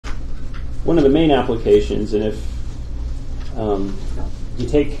one of the main applications, and if you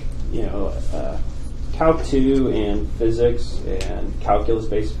take, Calc 2 and physics and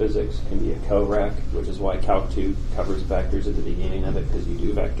calculus-based physics can be a co-rec, which is why Calc 2 covers vectors at the beginning of it, because you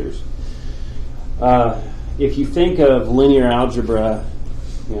do vectors. If you think of linear algebra,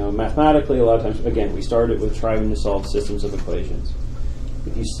 mathematically, a lot of times, again, we started with trying to solve systems of equations.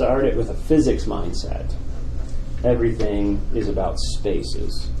 If you start it with a physics mindset, everything is about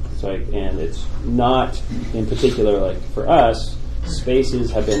spaces. And it's not, in particular, like for us,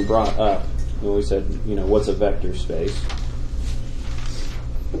 spaces have been brought up when we said, what's a vector space?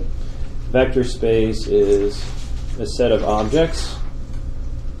 Vector space is a set of objects.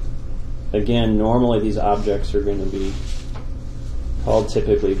 Again, normally these objects are going to be called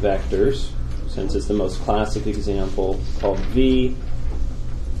typically vectors, since it's the most classic example, called V.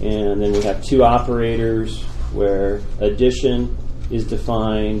 And then we have two operators where addition is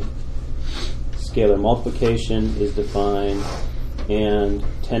defined, scalar multiplication is defined, and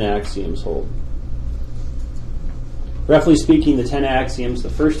 10 axioms hold. Roughly speaking, the 10 axioms, the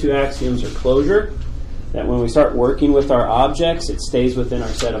first two axioms are closure, that when we start working with our objects, it stays within our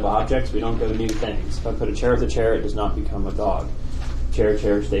set of objects. We don't go to new things. If I put a chair with a chair, it does not become a dog. Chair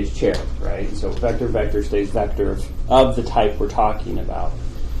stays chair, right? And so vector stays vector of the type we're talking about.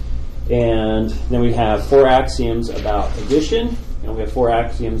 And then we have 4 axioms about addition, and we have 4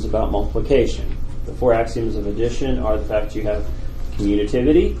 axioms about multiplication. The 4 axioms of addition are the fact you have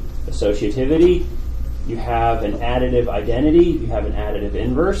commutativity, associativity, you have an additive identity, you have an additive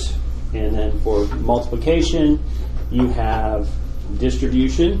inverse, and then for multiplication, you have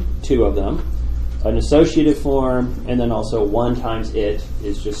distribution, 2 of them, an associative form, and then also 1 times it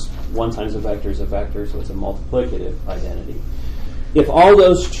is just 1 times a vector is a vector, so it's a multiplicative identity. If all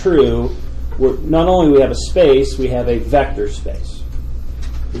those true, not only we have a space, we have a vector space.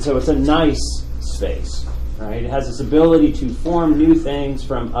 And so it's a nice space, right? It has this ability to form new things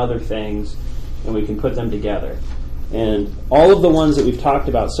from other things, and we can put them together. And all of the ones that we've talked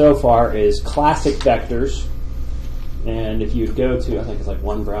about so far is classic vectors. And if you go to, I think it's like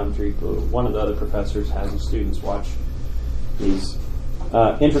 1 brown, 3 blue, one of the other professors has the students watch these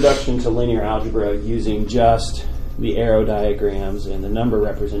Introduction to Linear Algebra using just the arrow diagrams and the number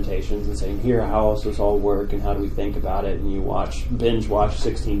representations and saying, here, how does this all work and how do we think about it? And you binge watch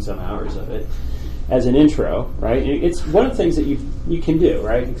 16 some hours of it as an intro, right? It's one of the things that you can do,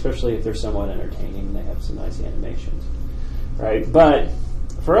 right? Especially if they're somewhat entertaining and they have some nice animations, right? But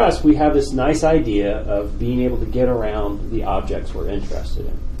for us, we have this nice idea of being able to get around the objects we're interested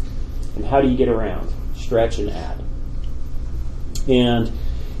in. And how do you get around? Stretch and add. And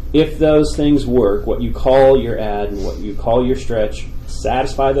if those things work, what you call your add and what you call your stretch,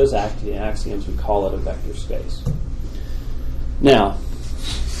 satisfy those axioms, we call it a vector space. Now,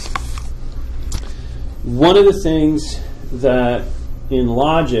 one of the things that in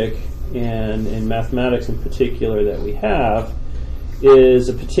logic and in mathematics in particular that we have is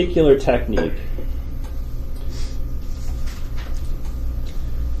a particular technique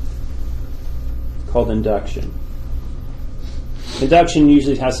called induction. Induction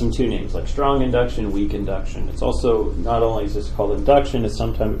usually has some 2 names, like strong induction, weak induction. It's also, not only is this called induction, it's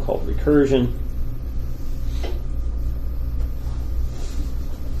sometimes called recursion.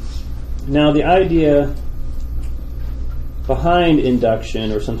 Now, the idea behind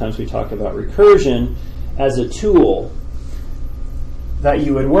induction, or sometimes we talk about recursion, as a tool that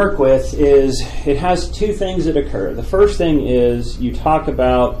you would work with is it has 2 things that occur. The first thing is you talk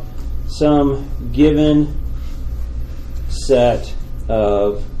about some given set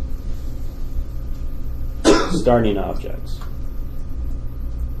of starting objects.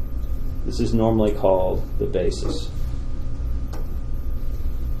 This is normally called the basis.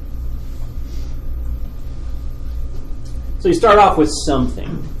 So you start off with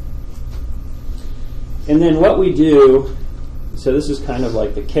something. And then what we do, so this is kind of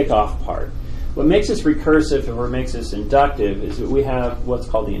like the kickoff part. What makes this recursive or what makes this inductive is that we have what's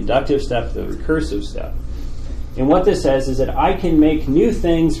called the inductive step, the recursive step. And what this says is that I can make new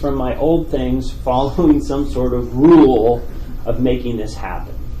things from my old things following some sort of rule of making this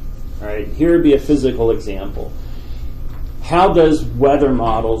happen. All right, here would be a physical example. How does weather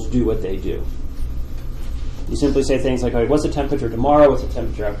models do what they do? You simply say things like, what's the temperature tomorrow? What's the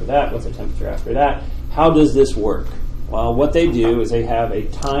temperature after that? What's the temperature after that? How does this work? Well, what they do is they have a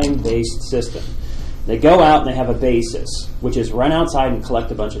time-based system. They go out and they have a basis, which is run outside and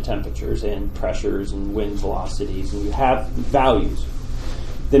collect a bunch of temperatures and pressures and wind velocities, and you have values.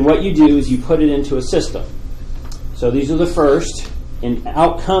 Then what you do is you put it into a system. So these are the first and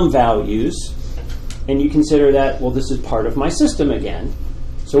outcome values, and you consider that, well, this is part of my system again.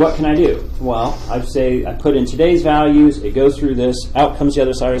 So what can I do? Well, I put in today's values, it goes through this, out comes the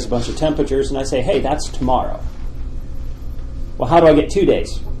other side is a bunch of temperatures, and I say, hey, that's tomorrow. Well, how do I get 2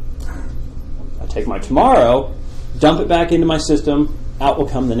 days? I take my tomorrow, dump it back into my system, out will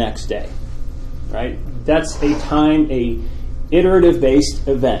come the next day. Right? That's a iterative-based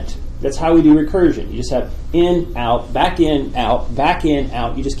event. That's how we do recursion. You just have in, out, back in, out, back in,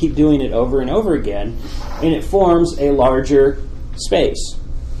 out. You just keep doing it over and over again, and it forms a larger space.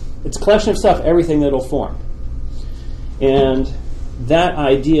 It's a collection of stuff, everything that it'll form. And that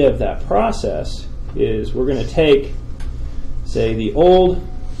idea of that process is we're going to take, say, the old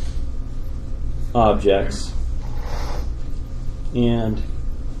objects and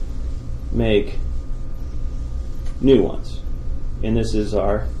make new ones. And this is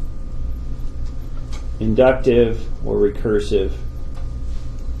our inductive or recursive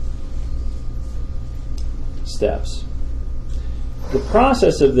steps. The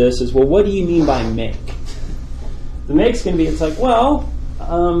process of this is, well, what do you mean by make? The make's going to be, it's like, well,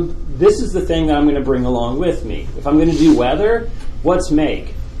 this is the thing that I'm going to bring along with me. If I'm going to do weather, what's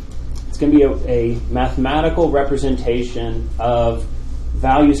make? It's going to be a mathematical representation of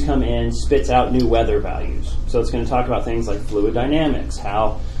values come in, spits out new weather values. So it's going to talk about things like fluid dynamics,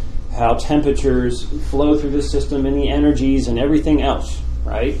 how temperatures flow through the system and the energies and everything else,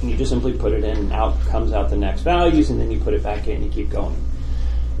 right? And you just simply put it in and out comes out the next values, and then you put it back in and you keep going.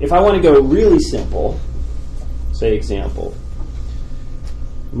 If I want to go really simple, say example,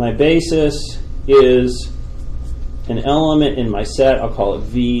 my basis is an element in my set, I'll call it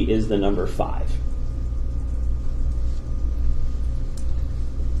V, is the number 5.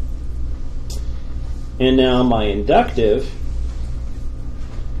 And now my inductive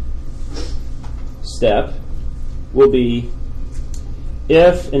step will be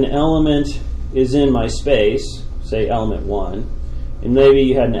if an element is in my space, say element 1, and maybe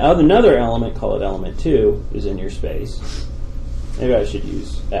you had another element, call it element 2, is in your space. Maybe I should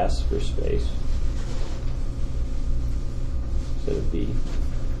use S for space instead of B.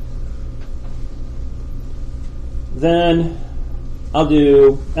 Then I'll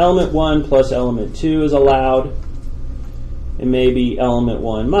do element 1 plus element 2 is allowed, and maybe element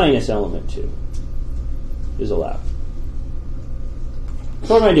 1 minus element 2 is allowed.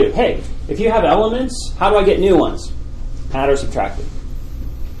 So what do I do? Hey, if you have elements, how do I get new ones? Add or subtract it.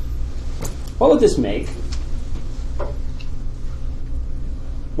 What would this make?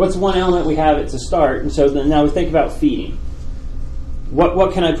 What's one element we have? It's a start, and so then now we think about feeding.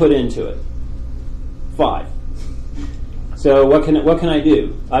 What can I put into it? 5. So what can I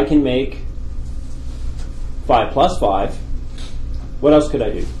do? I can make 5 plus 5. What else could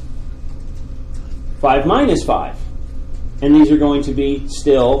I do? 5 minus 5. And these are going to be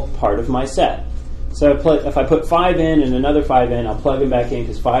still part of my set. So if I put 5 in and another 5 in, I'll plug them back in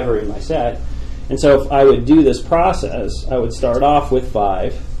because 5 are in my set. And so if I would do this process, I would start off with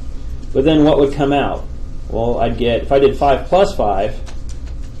 5, but then what would come out? Well, I'd get, if I did 5 plus 5,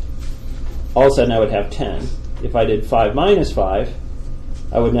 all of a sudden I would have 10. If I did 5 minus 5,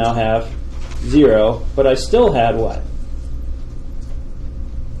 I would now have 0, but I still had what?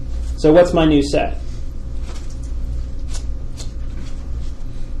 So what's my new set?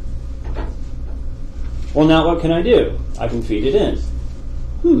 Well, now what can I do? I can feed it in.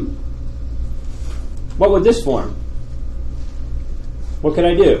 What would this form? What could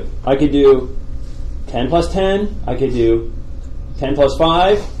I do? I could do 10 plus 10. I could do 10 plus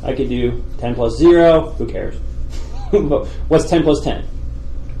 5. I could do 10 plus 0. Who cares? What's 10 plus 10?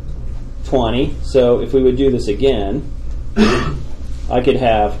 20. So if we would do this again, I could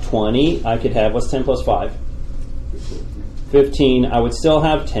have 20. I could have, what's 10 plus 5? 15. I would still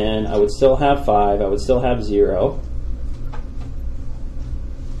have 10. I would still have 5. I would still have 0.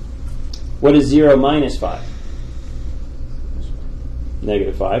 What is 0 minus 5?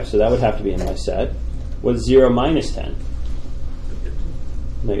 Negative 5. So that would have to be in my set. What's 0 minus 10?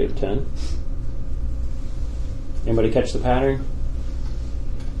 Negative 10. Anybody catch the pattern?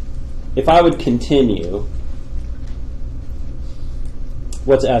 If I would continue,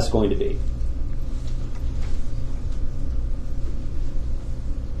 what's S going to be?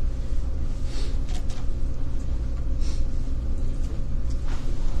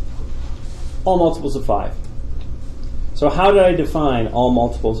 All multiples of 5. So how did I define all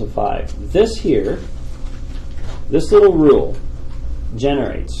multiples of 5? This here, this little rule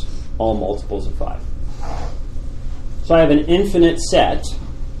generates all multiples of 5. So I have an infinite set,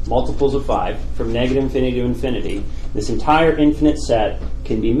 multiples of 5, from negative infinity to infinity. This entire infinite set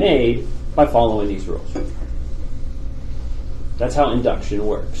can be made by following these rules. That's how induction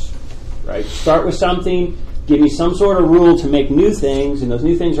works. Right? Start with something, Give me some sort of rule to make new things, and those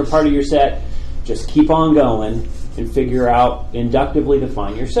new things are part of your set. Just keep on going and figure out, inductively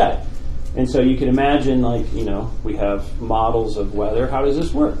define your set. And so you can imagine, like, we have models of weather. How does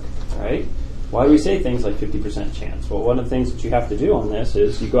this work, right? Why do we say things like 50% chance? Well, one of the things that you have to do on this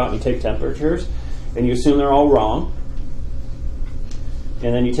is you go out and you take temperatures, and you assume they're all wrong.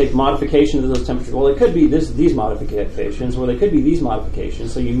 And then you take modifications of those temperatures. Well, it could be these modifications, or they could be these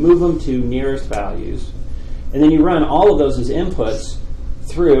modifications. So you move them to nearest values. And then you run all of those as inputs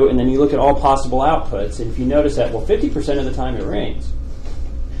through, and then you look at all possible outputs. And if you notice that, well, 50% of the time it rains.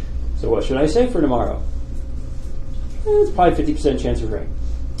 So what should I say for tomorrow? It's probably 50% chance of rain.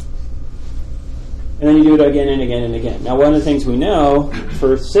 And then you do it again and again and again. Now, one of the things we know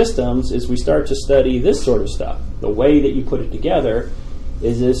for systems is we start to study this sort of stuff. The way that you put it together,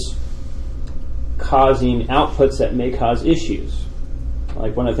 is this causing outputs that may cause issues?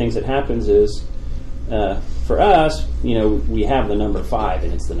 Like, one of the things that happens is, for us, we have the number 5,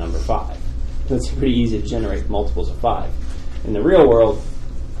 and it's the number 5. So it's pretty easy to generate multiples of 5. In the real world,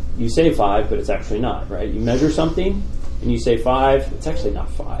 you say 5, but it's actually not, right? You measure something, and you say 5, it's actually not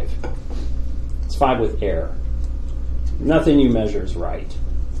 5. It's 5 with error. Nothing you measure is right.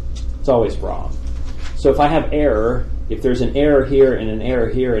 It's always wrong. So if I have error, if there's an error here and an error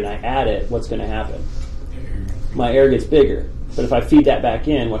here, and I add it, what's going to happen? My error gets bigger. But if I feed that back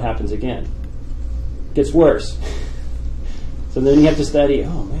in, what happens again? It gets worse. So then you have to study,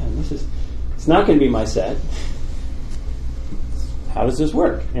 oh man, it's not going to be my set. How does this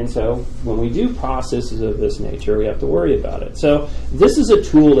work? And so when we do processes of this nature, we have to worry about it. So this is a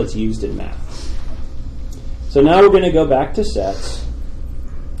tool that's used in math. So now we're going to go back to sets.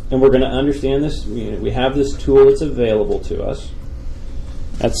 And we're going to understand this. We have this tool that's available to us.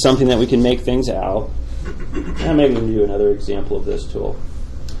 That's something that we can make things out. And maybe we can do another example of this tool.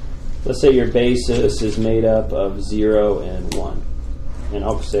 Let's say your basis is made up of 0 and 1. And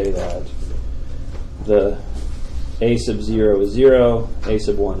I'll say that the a sub 0 is 0, a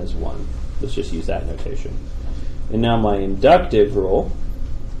sub 1 is 1. Let's just use that notation. And now my inductive rule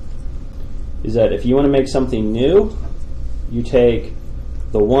is that if you want to make something new, you take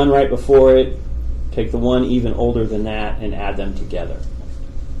the 1 right before it, take the 1 even older than that, and add them together.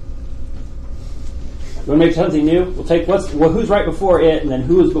 You want to make something new? We'll take who's right before it, and then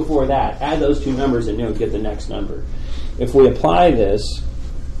who is before that. Add those two numbers, and you'll get the next number. If we apply this,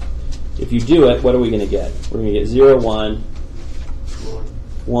 if you do it, what are we going to get? We're going to get 0, 1,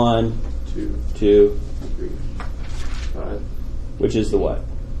 1, 2, 3, 5. Which is the what?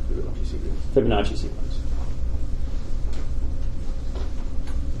 Fibonacci sequence. Fibonacci sequence.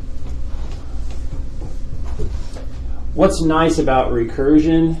 What's nice about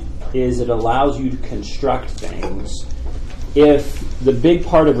recursion is it allows you to construct things. If the big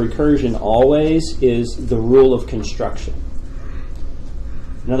part of recursion always is the rule of construction.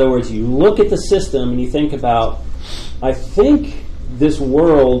 In other words, you look at the system and you think about, I think this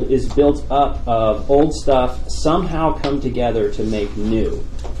world is built up of old stuff somehow come together to make new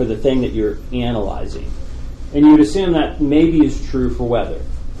for the thing that you're analyzing. And you would assume that maybe is true for weather.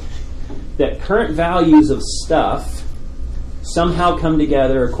 That current values of stuff somehow come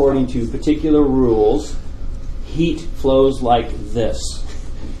together according to particular rules. Heat flows like this.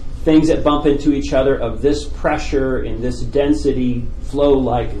 Things that bump into each other of this pressure and this density flow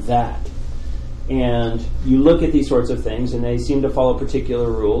like that. And you look at these sorts of things and they seem to follow particular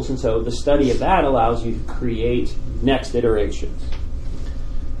rules, and so the study of that allows you to create next iterations.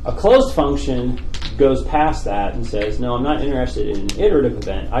 A closed function goes past that and says, no, I'm not interested in an iterative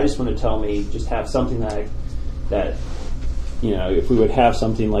event. I just want to tell me, just have something that if we would have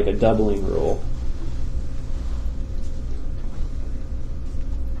something like a doubling rule.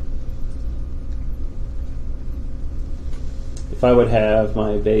 If I would have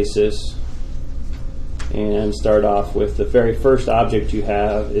my basis and start off with the very first object you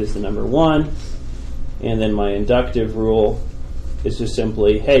have is the number 1, and then my inductive rule is just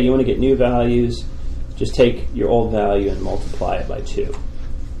simply, hey, you want to get new values, just take your old value and multiply it by 2.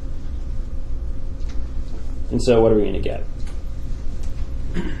 And so what are we going to get?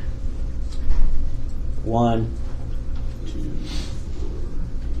 1, 2.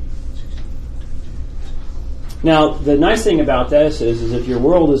 Now, the nice thing about this is if your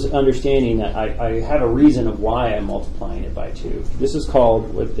world is understanding that I have a reason of why I'm multiplying it by 2. This is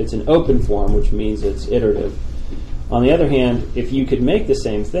called, it's an open form, which means it's iterative. On the other hand, if you could make the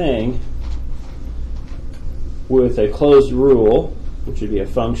same thing with a closed rule, which would be a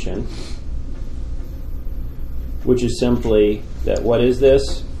function, which is simply that what is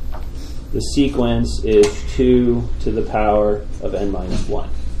this? The sequence is 2 to the power of n minus 1.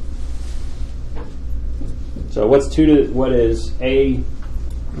 So what is a,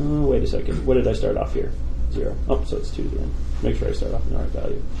 wait a second, what did I start off here? 0. Oh, so it's 2 to the n. Make sure I start off in the right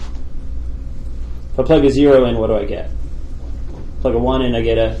value. If I plug a 0 in, what do I get? Plug a 1 in, I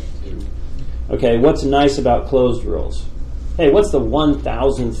get a 2. Okay, what's nice about closed rules? Hey, what's the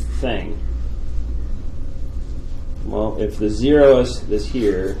 1,000th thing? Well, if the 0 is this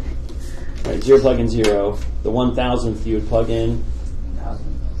here, right, 0 plug in 0, the 1,000th you would plug in,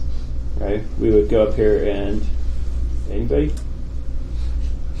 right? We would go up here and, anybody?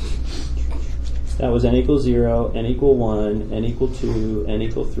 That was n equals 0, n equal 1, n equal 2, n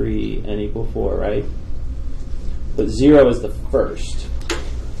equal 3, n equal 4, right? But 0 is the first.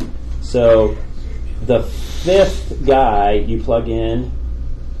 So the 5th guy you plug in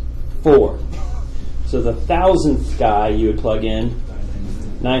 4. So the 1,000th guy you would plug in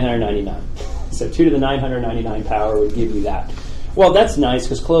 999. So 2 to the 999 power would give you that. Well, that's nice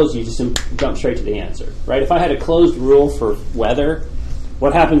because closed, you just jump straight to the answer, right? If I had a closed rule for weather,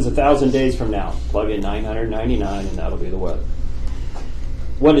 what happens 1,000 days from now? Plug in 999 and that'll be the weather.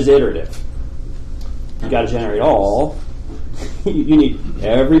 What is iterative? You got to generate all. You need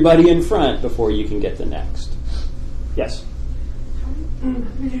everybody in front before you can get the next. Yes? How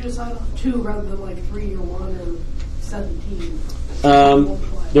did you decide on 2 rather than like 3 or 1 or 17?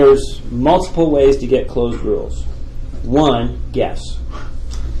 There's multiple ways to get closed rules. 1, guess.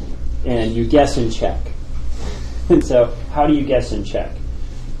 And you guess and check. And so how do you guess and check?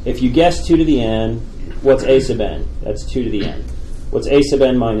 If you guess 2 to the n, what's a sub n? That's 2 to the n. What's a sub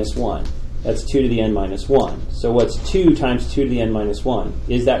n minus 1? That's 2 to the n minus 1. So what's 2 times 2 to the n minus 1?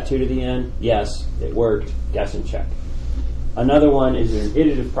 Is that 2 to the n? Yes, it worked. Guess and check. Another one is an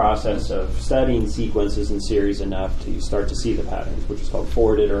iterative process of studying sequences and series enough to start to see the patterns, which is called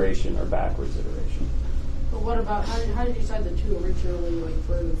forward iteration or backwards iteration. But what about, how did you decide the 2 originally? Like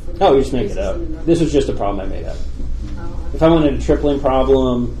for oh, you just make it up. This was just a problem I made up. If I wanted a tripling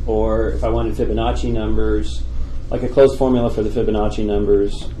problem, or if I wanted Fibonacci numbers, like a closed formula for the Fibonacci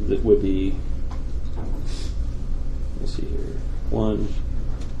numbers, that would be, let's see here, 1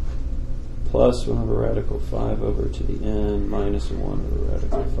 plus 1 over radical 5 over to the n minus 1 over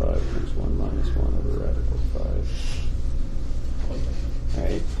radical 5 times 1 minus 1 over radical 5. All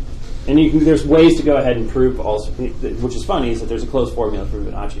right. And there's ways to go ahead and prove also, which is funny, is that there's a closed formula for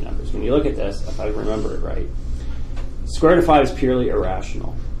Fibonacci numbers. When you look at this, if I remember it right, square root of 5 is purely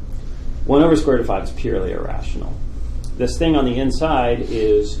irrational. 1 over square root of 5 is purely irrational. This thing on the inside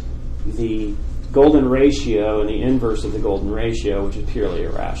is the golden ratio and the inverse of the golden ratio, which is purely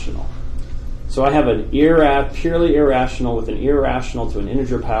irrational. So I have an purely irrational with an irrational to an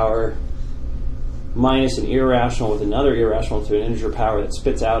integer power minus an irrational with another irrational to an integer power that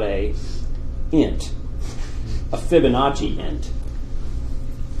spits out a int, a Fibonacci int.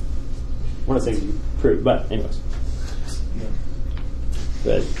 One of the things you prove, but anyways.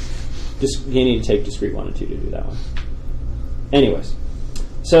 But just you need to take discrete 1 and 2 to do that one. Anyways,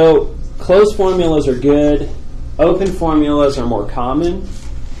 so closed formulas are good. Open formulas are more common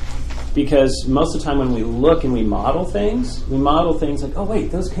because most of the time when we look and we model things like, oh wait,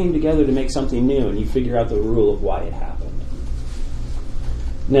 those came together to make something new, and you figure out the rule of why it happened.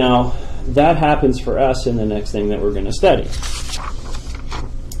 Now, that happens for us in the next thing that we're going to study.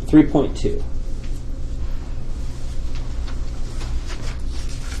 3.2.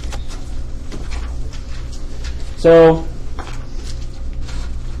 So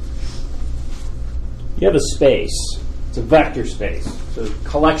you have a space. It's a vector space. So a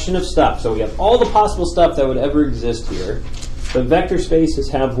collection of stuff. So we have all the possible stuff that would ever exist here. But vector spaces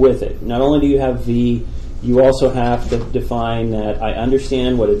have with it, not only do you have V, you also have to define that I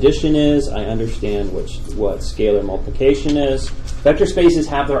understand what addition is, I understand what scalar multiplication is. Vector spaces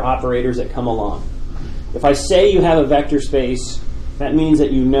have their operators that come along. If I say you have a vector space, that means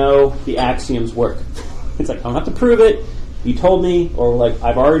that you know the axioms work. It's like, I don't have to prove it. You told me, or like,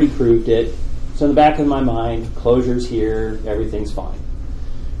 I've already proved it. So in the back of my mind, closure's here, everything's fine.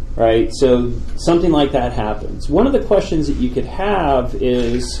 Right? So something like that happens. One of the questions that you could have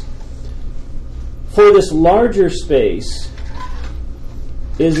is, for this larger space,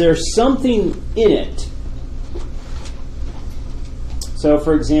 is there something in it? So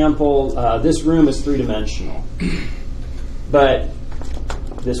for example, this room is 3-dimensional. But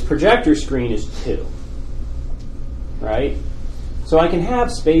this projector screen is 2. Right? So I can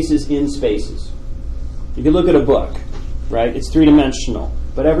have spaces in spaces. You can look at a book, right? It's 3-dimensional,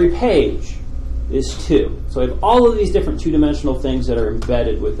 but every page is 2. So I have all of these different 2-dimensional things that are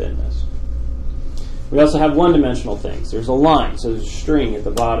embedded within this. We also have 1-dimensional things. There's a line, so there's a string at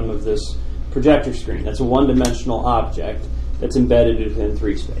the bottom of this projector screen. That's a 1-dimensional object that's embedded within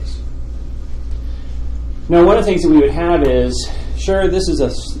 3 space. Now, one of the things that we would have is, sure, this is a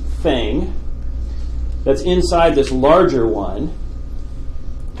thing that's inside this larger one.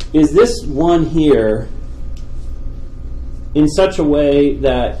 Is this one here in such a way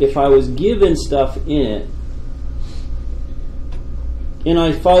that if I was given stuff in it and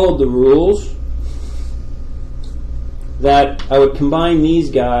I followed the rules, that I would combine these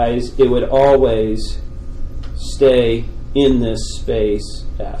guys, it would always stay in this space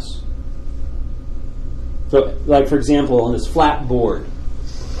S. So, like for example, on this flat board,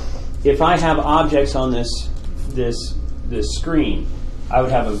 if I have objects on this screen, I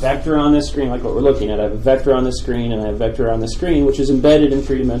would have a vector on this screen, like what we're looking at. I have a vector on the screen, and I have a vector on the screen, which is embedded in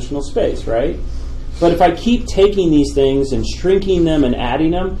three-dimensional space, right? But if I keep taking these things and shrinking them and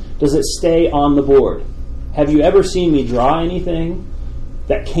adding them, does it stay on the board? Have you ever seen me draw anything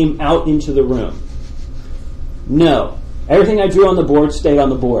that came out into the room? No. Everything I drew on the board stayed on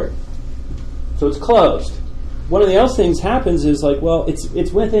the board. So it's closed. One of the else things happens is like, well,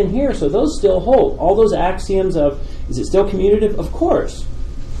 it's within here, so those still hold. All those axioms of, is it still commutative? Of course.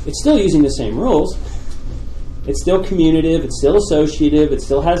 It's still using the same rules. It's still commutative, it's still associative, it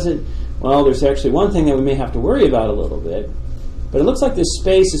still has it. Well, there's actually one thing that we may have to worry about a little bit. But it looks like this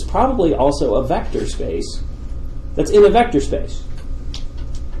space is probably also a vector space that's in a vector space.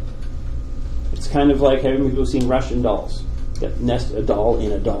 It's kind of like having people seen Russian dolls that nest a doll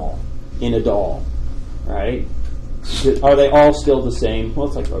in a doll in a doll, right? Are they all still the same? Well,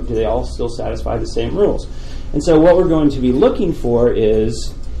 it's like, do they all still satisfy the same rules? And so what we're going to be looking for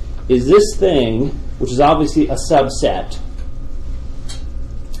is this thing, which is obviously a subset.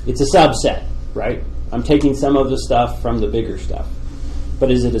 It's a subset, right? I'm taking some of the stuff from the bigger stuff. But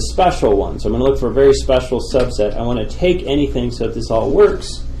is it a special one? So I'm going to look for a very special subset. I want to take anything so that this all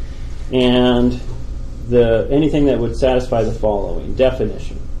works, and anything that would satisfy the following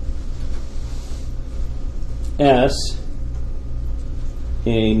definition. S,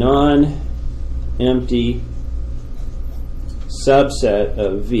 a non-empty subset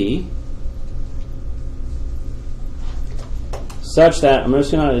of V, such that I'm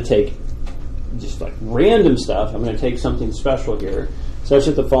just going to take just like random stuff. I'm going to take something special here, such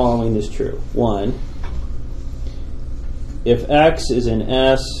that the following is true. 1, if X is in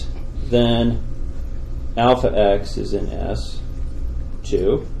S, then alpha X is in S.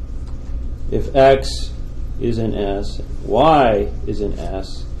 2, if X is in S, Y is in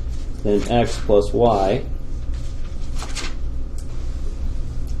S, then X plus Y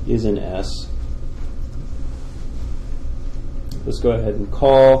is in S. Let's go ahead and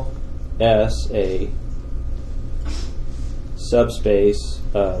call S a subspace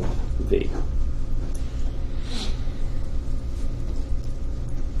of V.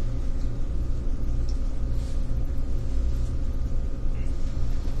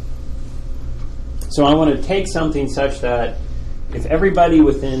 So I want to take something such that if everybody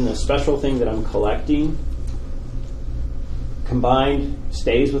within the special thing that I'm collecting combined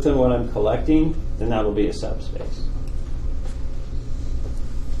stays within what I'm collecting, then that will be a subspace.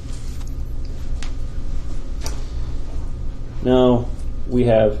 Now we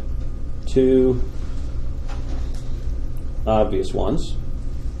have two obvious ones.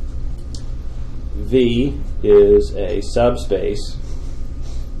 V is a subspace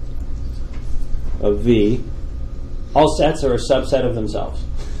of V. All sets are a subset of themselves.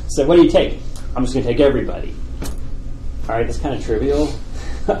 So what do you take? I'm just going to take everybody. All right, that's kind of trivial.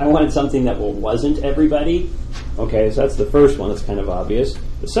 I wanted something that wasn't everybody. Okay, so that's the first one. That's kind of obvious.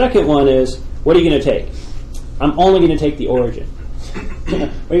 The second one is, what are you going to take? I'm only going to take the origin. What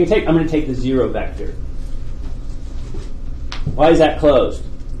are you going to take? I'm going to take the zero vector. Why is that closed?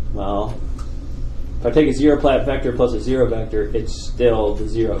 Well, if I take a zero vector plus a zero vector, it's still the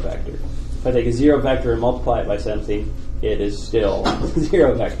zero vector. If I take a zero vector and multiply it by something, it is still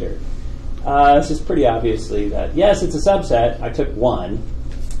zero vector. This is pretty obviously that, yes, it's a subset. I took one.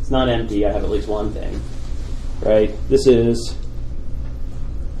 It's not empty. I have at least one thing. Right? This is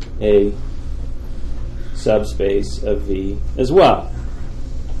a subspace of V as well.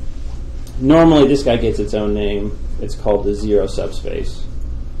 Normally, this guy gets its own name. It's called the zero subspace.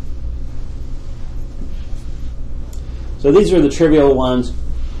 So these are the trivial ones.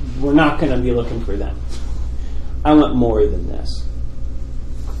 We're not going to be looking for them. I want more than this.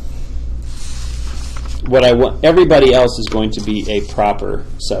 What I want, everybody else is going to be a proper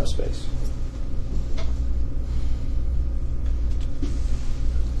subspace.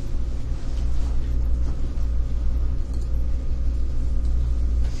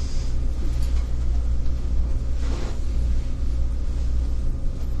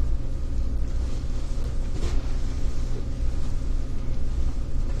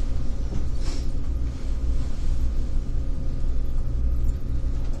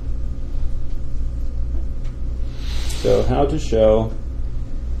 So how to show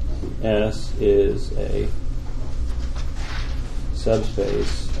S is a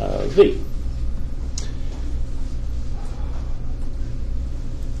subspace of V.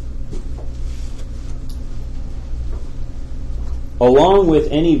 Along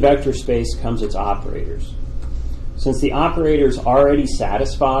with any vector space comes its operators. Since the operators already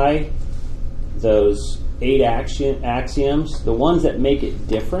satisfy those 8 axioms, the ones that make it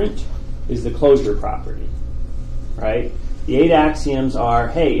different is the closure property, right? The 8 axioms are,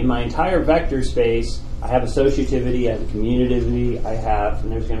 hey, in my entire vector space, I have associativity, I have commutativity, I have,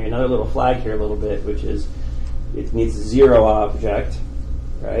 and there's going to be another little flag here a little bit, which is it needs a 0 object,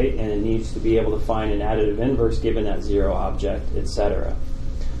 right? And it needs to be able to find an additive inverse given that 0 object, etc.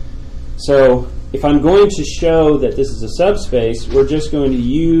 So if I'm going to show that this is a subspace, we're just going to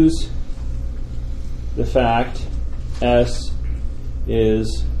use the fact S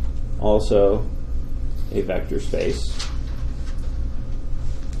is also a vector space.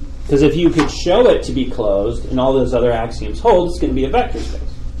 Because if you could show it to be closed and all those other axioms hold, it's going to be a vector space.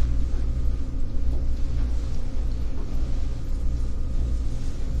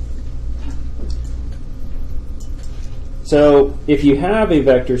 So if you have a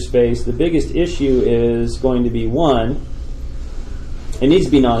vector space, the biggest issue is going to be, one, it needs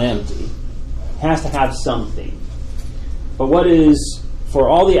to be non-empty. It has to have something. But what is, for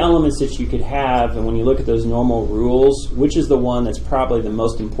all the elements that you could have, and when you look at those normal rules, which is the one that's probably the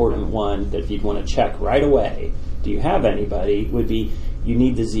most important one that if you'd want to check right away, do you have anybody, would be you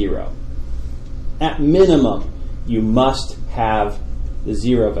need the 0. At minimum, you must have the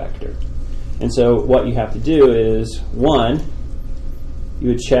 0 vector. And so what you have to do is, one, you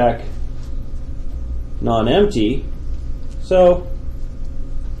would check non-empty. So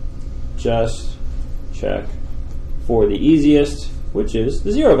just check for the easiest, which is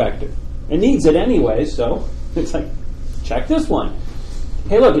the 0 vector. It needs it anyway, so it's like, check this one.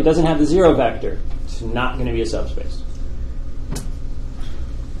 Hey, look, it doesn't have the 0 vector. It's not going to be a subspace.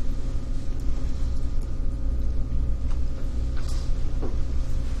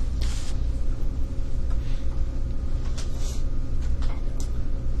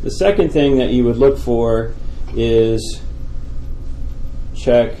 The second thing that you would look for is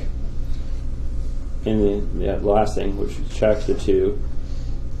check in the last thing, which is check the 2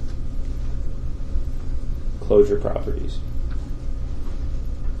 closure properties.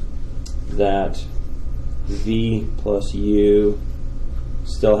 That V plus U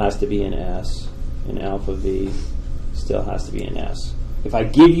still has to be in S, and alpha V still has to be in S. If I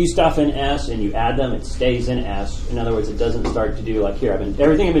give you stuff in S and you add them, it stays in S. In other words, it doesn't start to do like here.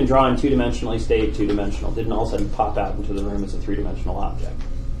 Everything I've been drawing 2-dimensionally stayed 2-dimensional. Didn't all of a sudden pop out into the room as a 3-dimensional object.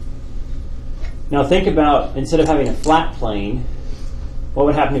 Now think about, instead of having a flat plane, what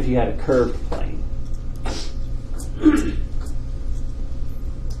would happen if you had a curved plane?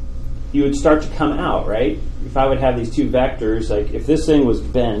 You would start to come out, right? If I would have these 2 vectors, like if this thing was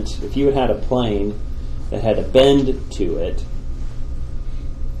bent, if you had had a plane that had a bend to it,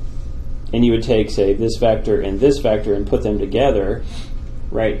 and you would take, say, this vector and put them together,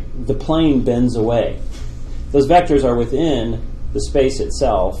 right, the plane bends away. Those vectors are within the space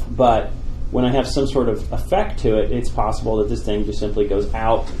itself, but when I have some sort of effect to it, it's possible that this thing just simply goes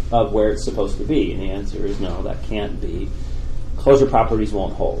out of where it's supposed to be. And the answer is no, that can't be. Closure properties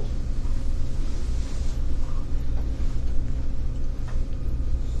won't hold.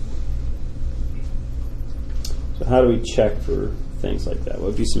 So how do we check for things like that?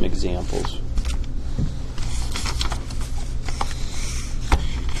 We'll do some examples.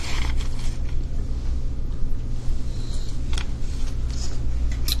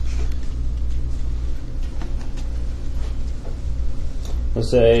 Let's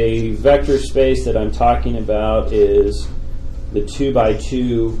say vector space that I'm talking about is the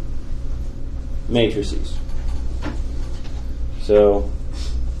 2x2 matrices. So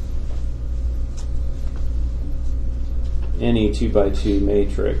any 2x2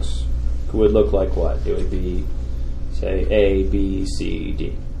 matrix would look like what? It would be, say, A, B, C,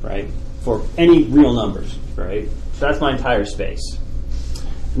 D, right? For any real numbers, right? So that's my entire space.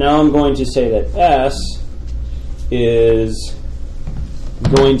 Now I'm going to say that S is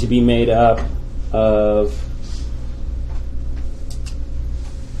going to be made up of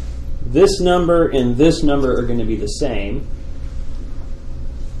this number and this number are going to be the same,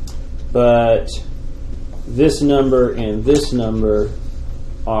 but this number and this number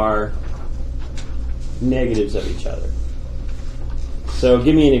are negatives of each other. So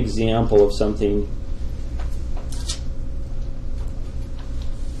give me an example of something.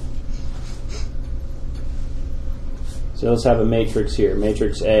 So let's have a matrix here.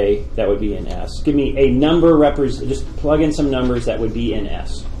 Matrix A, that would be in S. Give me a number, just plug in some numbers that would be in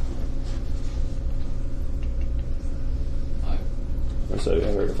S. 5. So I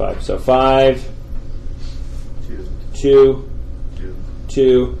heard a 5. So 5, 2. 2, 2.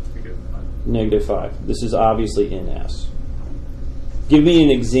 2, Negative 5. -5. This is obviously in S. Give me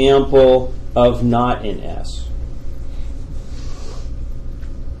an example of not in S.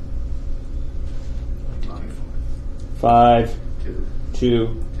 5, 2.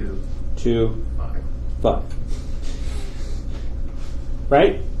 2, 2. 2, 5. 5.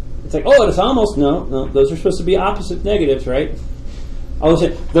 Right? It's like, oh, it's almost, no, those are supposed to be opposite negatives, right? All of a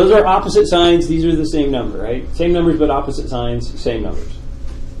sudden, those are opposite signs, these are the same number, right? Same numbers but opposite signs, same numbers.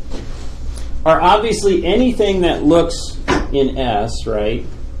 Are obviously anything that looks in S, right,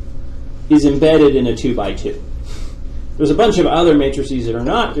 is embedded in a 2 by 2. There's a bunch of other matrices that are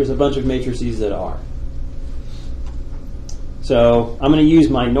not, there's a bunch of matrices that are. So I'm going to use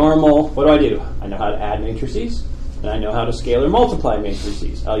my normal, what do? I know how to add matrices, and I know how to scale or multiply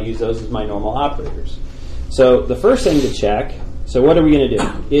matrices. I'll use those as my normal operators. So the first thing to check, so what are we going to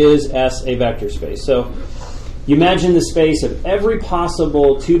do? Is S a vector space? So you imagine the space of every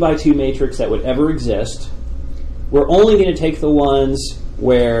possible 2 by 2 matrix that would ever exist. We're only going to take the ones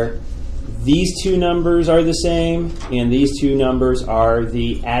where these two numbers are the same and these two numbers are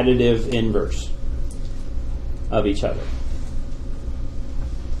the additive inverse of each other.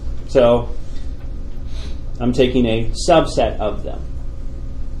 So I'm taking a subset of them.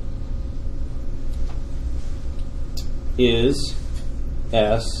 Is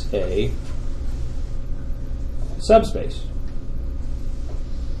S a subspace?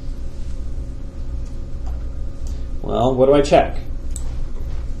 Well, what do I check?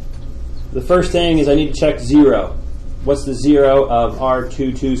 The first thing is I need to check 0. What's the 0 of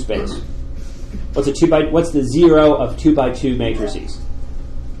R22 space? What's the 0 of 2 by 2 matrices?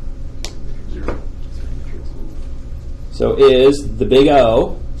 0. So is the big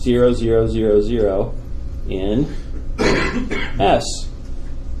O 0, 0, 0, 0 in S?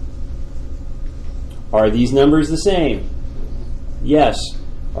 Are these numbers the same? Yes.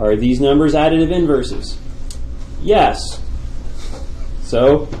 Are these numbers additive inverses? Yes.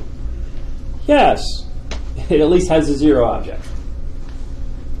 So, yes. It at least has a 0 object.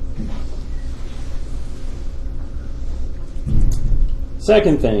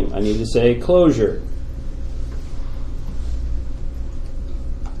 Second thing, I need to say closure.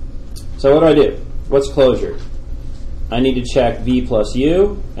 So what do? What's closure? I need to check V plus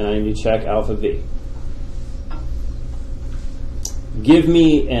U, and I need to check alpha V. Give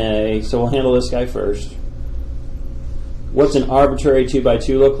me a, so we'll handle this guy first. What's an arbitrary 2 by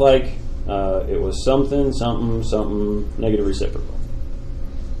 2 look like? It was something, something, something, negative reciprocal.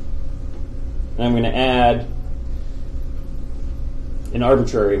 And I'm going to add an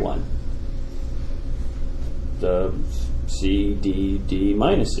arbitrary one. The C, D, D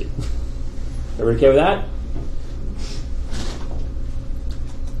minus C. Everybody okay with that?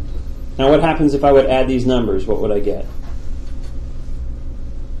 Now what happens if I would add these numbers? What would I get?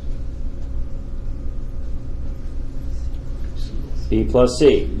 B plus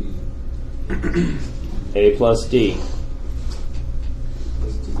C. A plus D.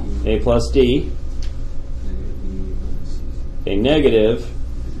 A plus D. A negative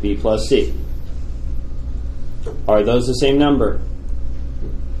B plus C. Are those the same number?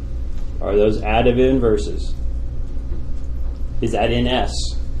 Are those additive inverses? Is that in S?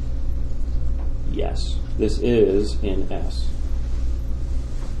 Yes. This is in S.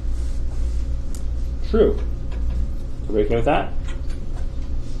 True. Everybody okay with that?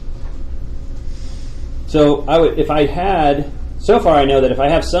 So I would, if I had, so far I know that if I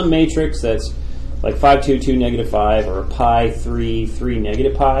have some matrix that's like 5, 2, 2, negative 5, or pi, 3, 3,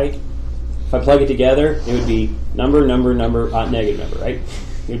 negative pi, if I plug it together, it would be number, number, number, negative number, right?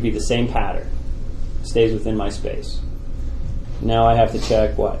 It would be the same pattern. It stays within my space. Now I have to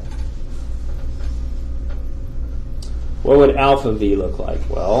check what? What would alpha V look like?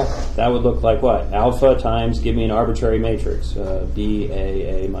 Well, that would look like what? Alpha times, give me an arbitrary matrix, B,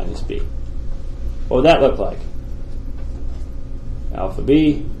 A minus B. What would that look like? Alpha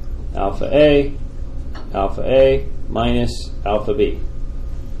B, alpha A minus alpha B.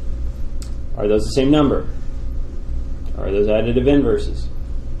 Are those the same number? Are those additive inverses?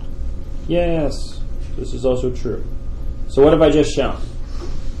 Yes. This is also true. So what have I just shown?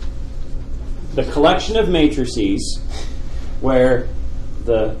 The collection of matrices where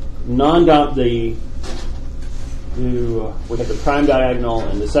we have the prime diagonal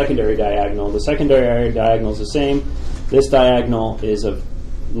and the secondary diagonal. The secondary diagonal is the same. This diagonal is of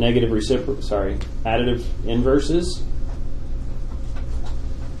additive inverses.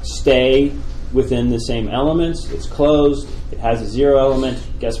 stay within the same elements. It's closed. It has a 0 element.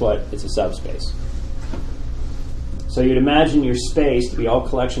 Guess what? It's a subspace. So you'd imagine your space to be all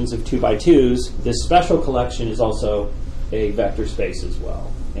collections of 2 by 2s. This special collection is also a vector space as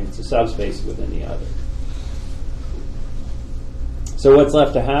well, and it's a subspace within the other. So what's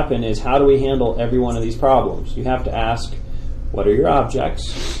left to happen is, how do we handle every one of these problems? You have to ask, what are your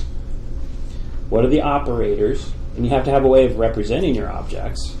objects? What are the operators? And you have to have a way of representing your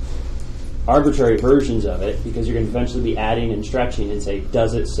objects, arbitrary versions of it, because you're going to eventually be adding and stretching and say,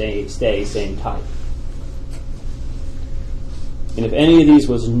 does it stay same type? And if any of these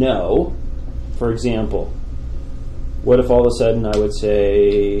was no, for example, what if all of a sudden I would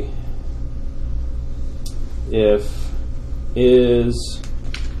say, if is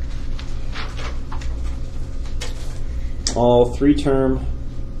all 3-term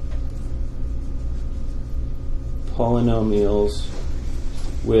polynomials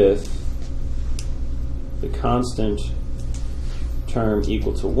with the constant term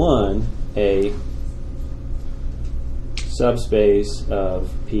equal to 1, a subspace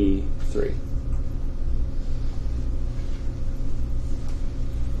of P3.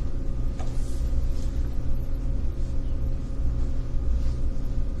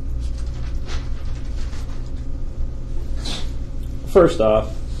 First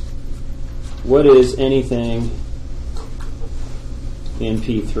off, what is anything in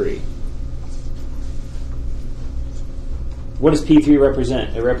P3? What does P3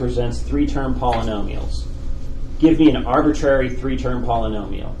 represent? It represents 3-term polynomials. Give me an arbitrary 3-term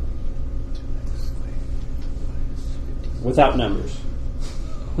polynomial without numbers.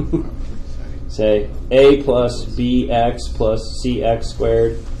 Say a plus bx plus cx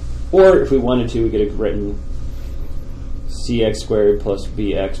squared, or if we wanted to, we could have written cx squared plus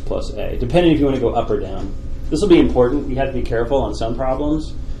bx plus a, depending if you want to go up or down. This will be important. You have to be careful on some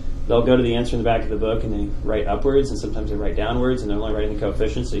problems. They'll go to the answer in the back of the book and they write upwards, and sometimes they write downwards, and they're only writing the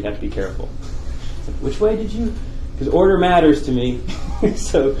coefficients, so you have to be careful. Which way did you? Because order matters to me.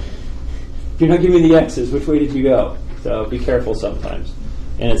 So if you're not giving me the x's, which way did you go? So be careful sometimes.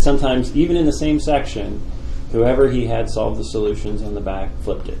 And it's sometimes, even in the same section, whoever he had solved the solutions on the back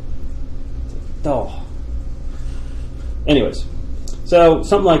flipped it. Oh. Anyways, so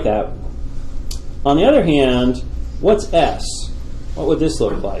something like that. On the other hand, what's S? What would this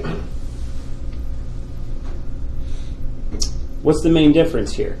look like? What's the main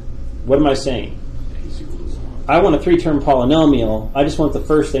difference here? What am I saying? I want a 3-term polynomial. I just want the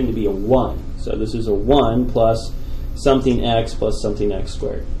first thing to be a 1. So this is a 1 plus something x plus something x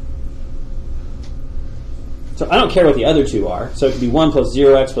squared. So I don't care what the other two are. So it could be 1 plus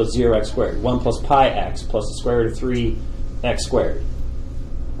 0x plus 0x squared. 1 plus pi x plus the square root of 3x squared.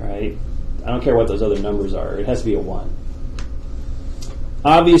 All right? I don't care what those other numbers are. It has to be a 1.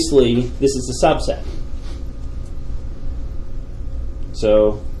 Obviously, this is a subset.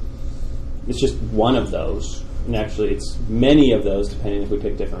 So it's just one of those. And actually, it's many of those, depending if we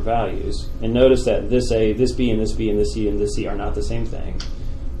pick different values. And notice that this A, this B, and this B, and this C, and this C are not the same thing.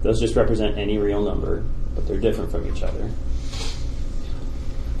 Those just represent any real number, but they're different from each other.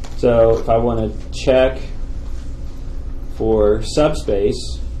 So if I want to check for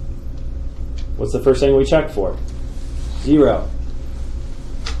subspace, what's the first thing we check for? 0.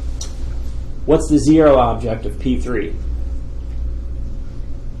 What's the 0 object of P3?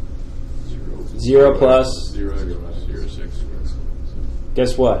 0 plus 0 plus 0, 6.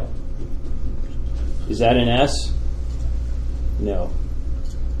 Guess what? Is that an S? No.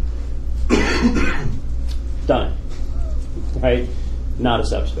 Done. Right? Not a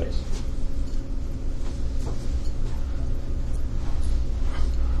subspace.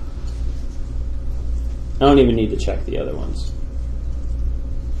 I don't even need to check the other ones.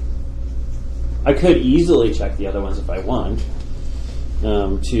 I could easily check the other ones if I want.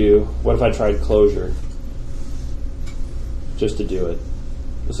 What if I tried closure? Just to do it.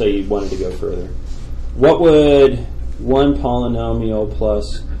 Let's say you wanted to go further. What would one polynomial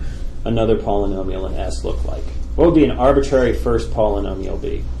plus another polynomial in S look like? What would be an arbitrary first polynomial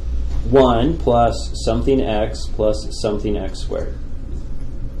be? 1 plus something x plus something x squared.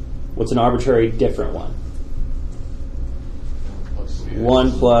 What's an arbitrary different one?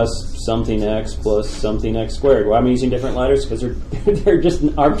 1 plus something x plus something x squared. Why am I using different letters? Because they're just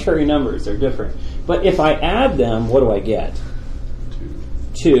arbitrary numbers. They're different. But if I add them, what do I get?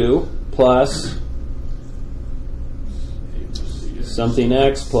 2 plus something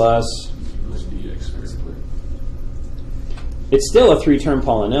x plus. It's still a 3-term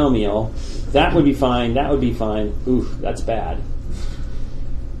polynomial. That would be fine. That would be fine. Oof, that's bad.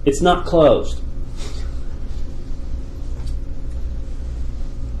 It's not closed.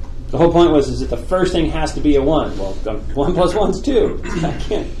 The whole point was is that the first thing has to be a 1. Well, 1 plus 1 is 2. I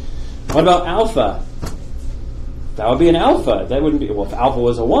can't. What about alpha? That would be an alpha. That wouldn't be. Well, if alpha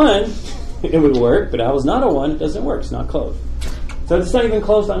was a 1, it would work. But alpha's not a 1. It doesn't work. It's not closed. So it's not even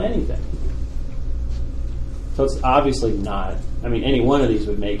closed on anything. So it's obviously not. I mean, any one of these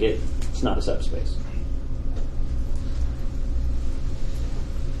would make it. It's not a subspace.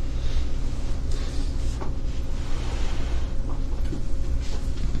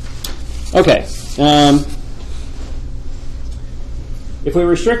 Okay. If we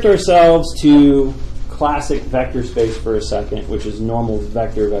restrict ourselves to classic vector space for a second, which is normal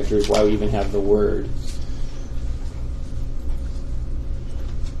vectors, why we even have the word.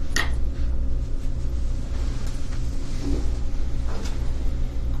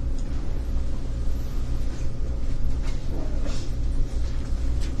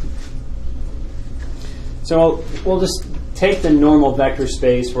 So we'll just take the normal vector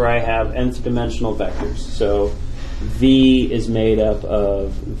space where I have nth dimensional vectors. So V is made up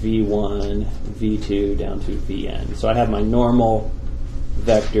of V1, V2, down to Vn. So I have my normal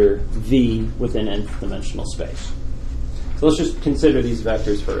vector V within nth dimensional space. So let's just consider these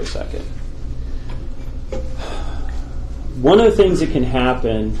vectors for a second. One of the things that can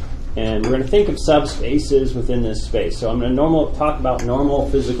happen, and we're going to think of subspaces within this space. So I'm going to talk about normal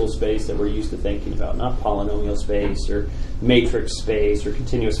physical space that we're used to thinking about, not polynomial space or matrix space or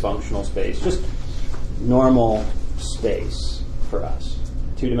continuous functional space, just normal space for us.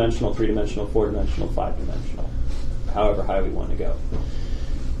 2-dimensional, 3-dimensional, 4-dimensional, 5-dimensional, however high we want to go.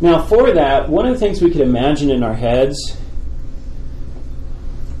 Now for that, one of the things we could imagine in our heads,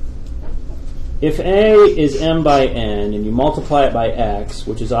 if A is m by n and you multiply it by x,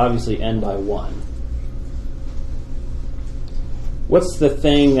 which is obviously n by 1, what's the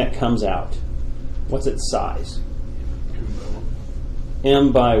thing that comes out? What's its size?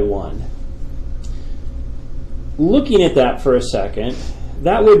 M by 1. Looking at that for a second,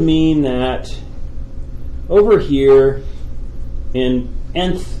 that would mean that over here in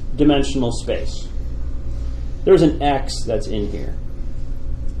nth dimensional space, there's an x that's in here.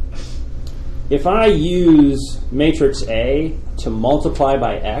 If I use matrix A to multiply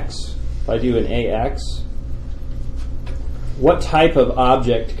by x, if I do an AX, what type of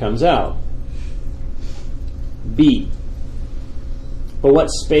object comes out? B. But what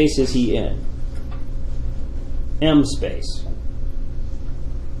space is he in? M space.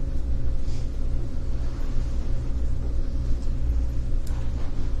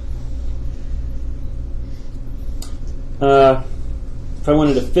 If I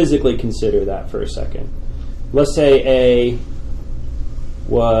wanted to physically consider that for a second, let's say A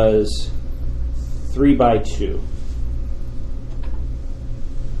was 3 by 2.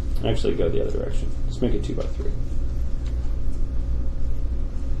 Actually, go the other direction. Let's make it 2 by 3.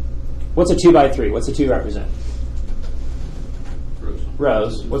 What's a 2 by 3? What's the 2 represent?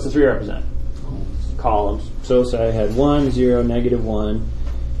 Rows. What's the 3 represent? Columns. So say I had 1, 0, -1,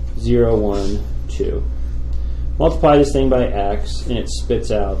 0, 1, 2. Multiply this thing by x, and it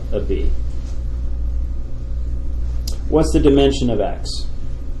spits out a b. What's the dimension of x?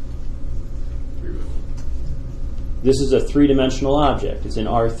 This is a 3-dimensional object. It's in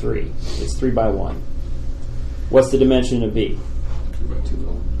R3. It's 3 by 1. What's the dimension of b? 2 by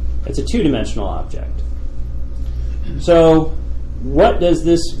 2. It's a 2-dimensional object. So what does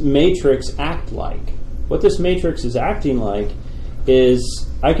this matrix act like? What this matrix is acting like is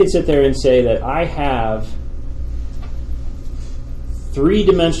I could sit there and say that I have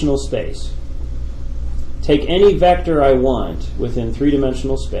 3-dimensional space. Take any vector I want within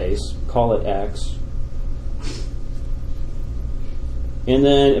 3-dimensional space, call it x. And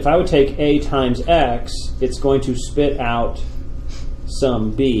then if I would take A times x, it's going to spit out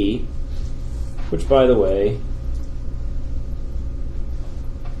some b, which, by the way,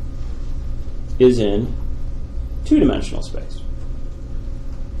 is in 2-dimensional space.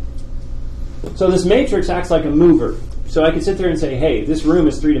 So this matrix acts like a mover. So I could sit there and say, hey, this room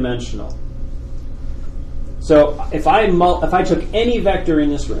is 3-dimensional. So if I took any vector in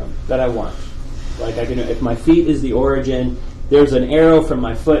this room that I want, like I can, if my feet is the origin, there's an arrow from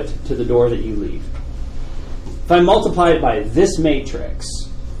my foot to the door that you leave. If I multiply it by this matrix,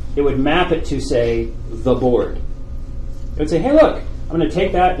 it would map it to, say, the board. It would say, hey, look, I'm going to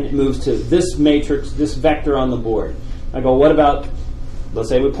take that, and it moves to this matrix, this vector on the board. I go, what about, let's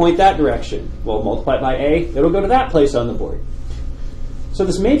say we point that direction. Well, multiply it by A, it'll go to that place on the board. So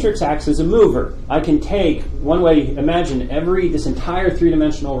this matrix acts as a mover. I can take, one way, imagine this entire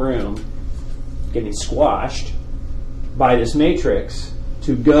 3-dimensional room getting squashed by this matrix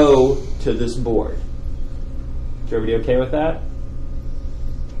to go to this board. Is everybody okay with that?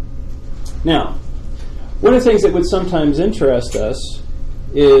 Now, one of the things that would sometimes interest us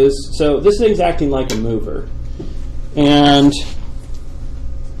is, so this thing's acting like a mover. And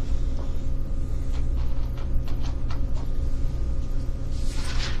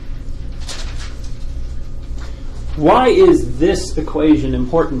why is this equation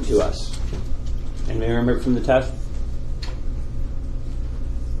important to us? And may I remember it from the test?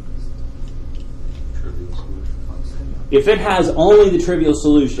 Trivial solution. If it has only the trivial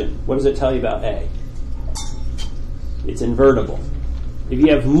solution, what does it tell you about A? It's invertible. If you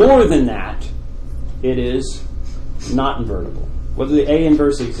have more than that, it is not invertible. Whether the A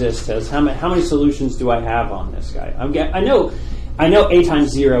inverse exists says how many solutions do I have on this guy? I know A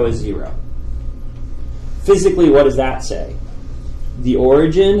times 0 is 0. Physically, what does that say? The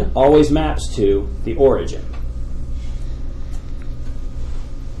origin always maps to the origin.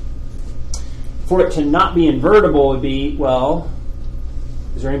 For it to not be invertible would be, well,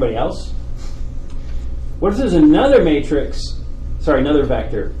 is there anybody else? What if there's another another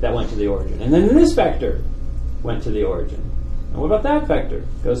vector that went to the origin, and then this vector went to the origin? And what about that vector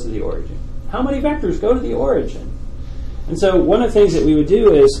goes to the origin? How many vectors go to the origin? And so one of the things that we would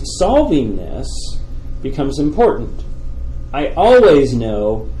do is solving this becomes important. I always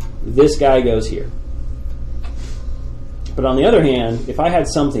know this guy goes here. But on the other hand, if I had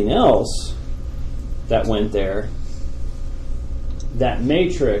something else that went there, that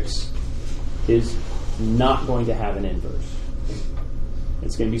matrix is not going to have an inverse.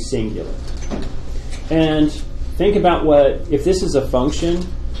 It's going to be singular. And think about if this is a function,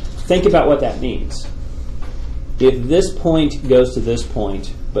 think about what that means. If this point goes to this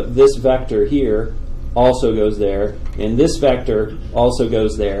point, but this vector here also goes there, and this vector also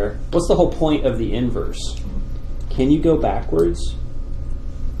goes there, what's the whole point of the inverse? Can you go backwards?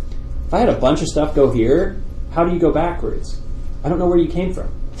 If I had a bunch of stuff go here, how do you go backwards? I don't know where you came from.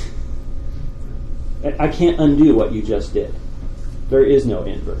 I can't undo what you just did. There is no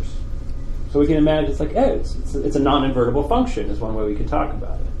inverse. So we can imagine it's like, it's a non-invertible function is one way we could talk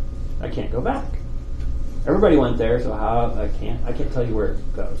about it. I can't go back. Everybody went there, so how I can't tell you where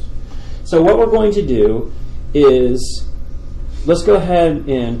it goes. So what we're going to do is, let's go ahead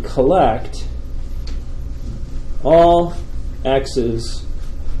and collect all x's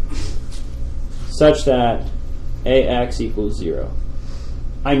such that ax equals 0.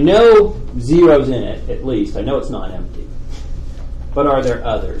 I know 0's in it, at least. I know it's not empty. But are there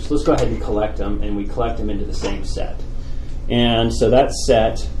others? Let's go ahead and collect them, and we collect them into the same set. And so that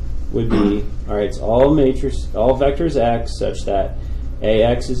set would be, all right, it's all vectors x such that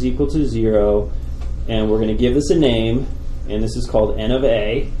ax is equal to 0, and we're going to give this a name, and this is called n of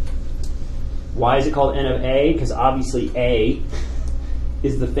a. Why is it called n of a? Because obviously a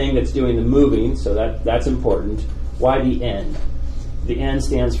is the thing that's doing the moving, so that's important. Why the n? The n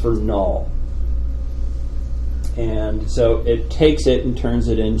stands for null. And so it takes it and turns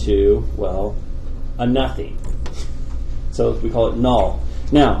it into, well, a nothing. So we call it null.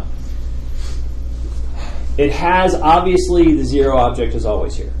 Now, it has, obviously, the 0 object is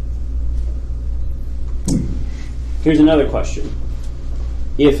always here. Here's another question.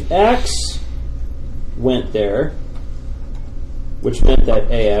 If x went there, which meant that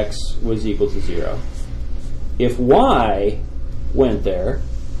ax was equal to 0. If y went there,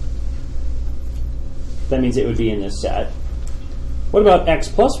 that means it would be in this set. What about x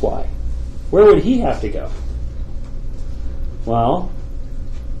plus y? Where would he have to go? Well,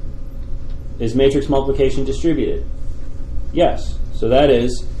 is matrix multiplication distributed? Yes. So that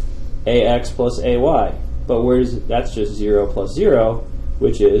is ax plus ay. But that's just 0 plus 0,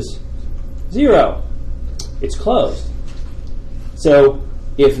 which is 0. It's closed. So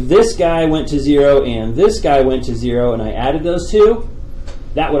if this guy went to 0 and this guy went to 0 and I added those two,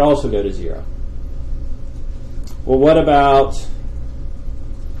 that would also go to 0. Well, what about,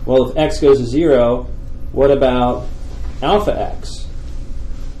 if x goes to 0, what about alpha x?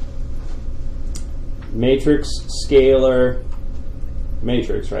 Matrix, scalar,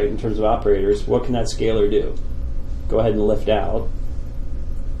 matrix, right, in terms of operators. What can that scalar do? Go ahead and lift out.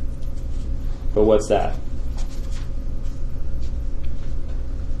 But what's that?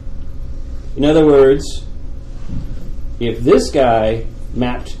 In other words, if this guy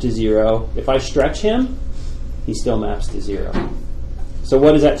mapped to 0, if I stretch him, he still maps to 0. So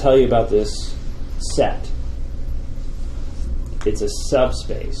what does that tell you about this set? It's a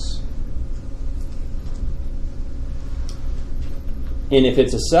subspace. And if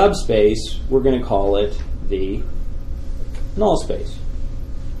it's a subspace, we're going to call it the null space.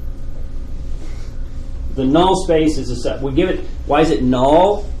 The null space is a sub. We give it. Why is it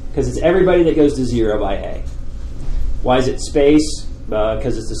null? Because it's everybody that goes to 0 by A. Why is it space?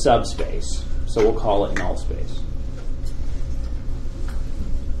 because it's a subspace. So we'll call it null space.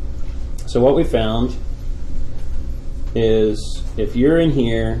 So what we found is if you're in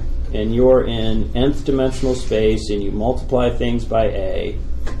here and you're in nth dimensional space and you multiply things by A,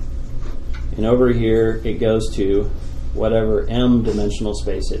 and over here it goes to whatever m dimensional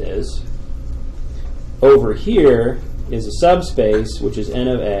space it is. Over here is a subspace, which is n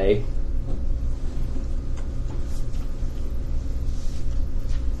of A.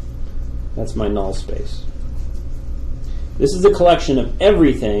 That's my null space. This is the collection of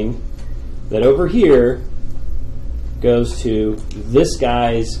everything that over here goes to this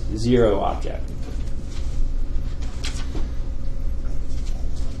guy's 0 object.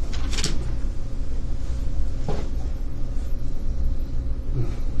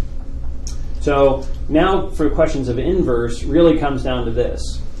 So now for questions of inverse really comes down to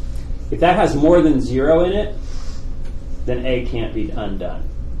this. If that has more than 0 in it, then A can't be undone.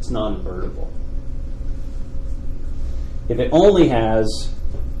 It's non-invertible. If it only has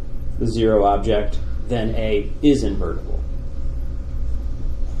the 0 object, then A is invertible.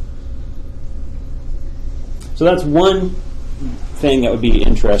 So that's one thing that would be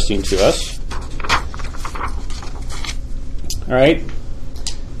interesting to us. All right,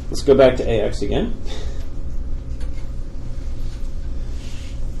 let's go back to AX again.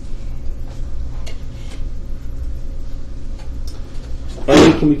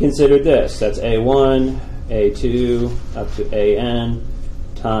 A can be considered this. That's A1, A2, up to AN,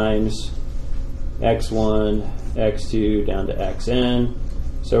 times x1, x2, down to xn.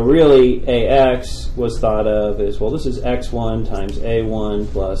 So really, AX was thought of as, well, this is x1 times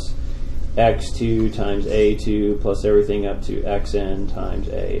A1 plus x2 times A2 plus everything up to xn times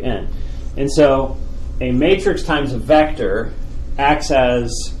AN. And so a matrix times a vector acts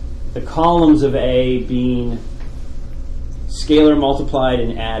as the columns of A being scalar multiplied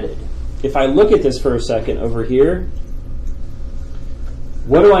and added. If I look at this for a second over here,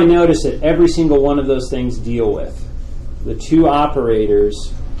 what do I notice that every single one of those things deal with? The two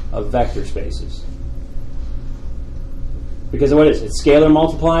operators of vector spaces. Because of what is it? Scalar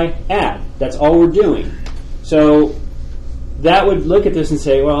multiply, add. That's all we're doing. So that would look at this and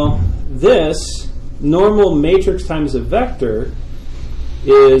say, well, this normal matrix times a vector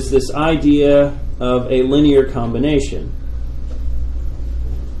is this idea of a linear combination.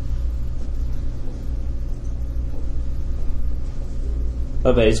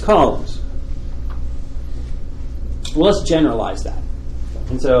 Of A's columns. Well, let's generalize that.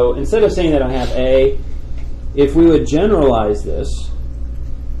 And so instead of saying that I have A, if we would generalize this,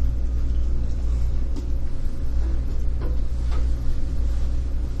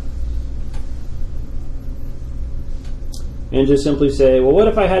 and just simply say, well, what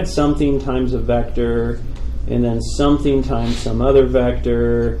if I had something times a vector, and then something times some other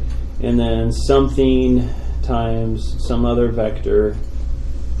vector, and then something times some other vector.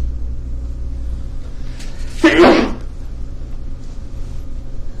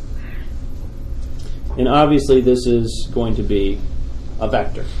 And obviously this is going to be a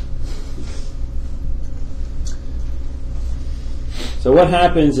vector. So what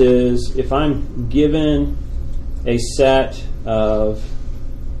happens is if I'm given a set of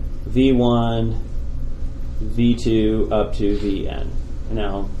V1, V2 up to Vn.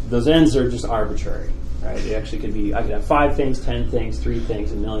 Now those n's are just arbitrary, right? It actually could be, I could have 5 things, 10 things, 3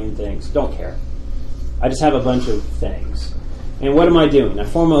 things, a million things. Don't care. I just have a bunch of things. And what am I doing? I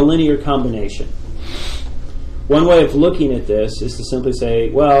form a linear combination. One way of looking at this is to simply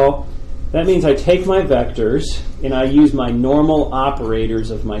say, well, that means I take my vectors and I use my normal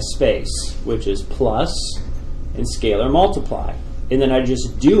operators of my space, which is plus and scalar multiply. And then I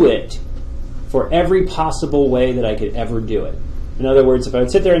just do it for every possible way that I could ever do it. In other words, if I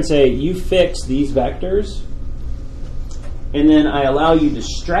would sit there and say, you fix these vectors, and then I allow you to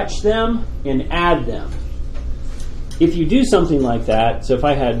stretch them and add them. If you do something like that, so if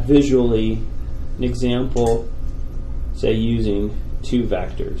I had visually an example, say using 2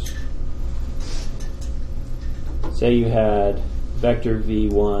 vectors. Say you had vector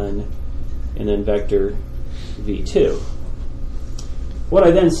v1 and then vector v2. What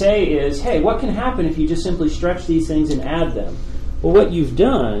I then say is, hey, what can happen if you just simply stretch these things and add them? Well, what you've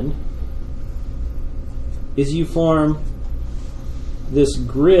done is you form this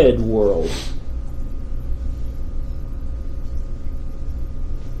grid world.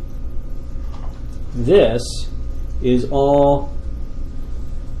 This is all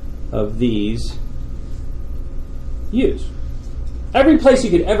of these U's. Every place you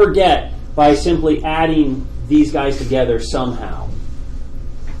could ever get by simply adding these guys together somehow.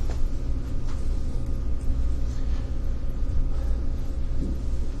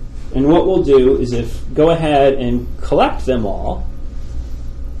 And what we'll do is go ahead and collect them all.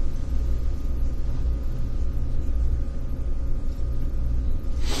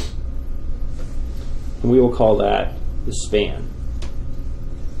 And we will call that the span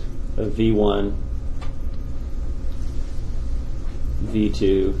of V1,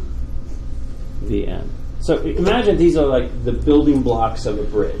 V2, Vn. So imagine these are like the building blocks of a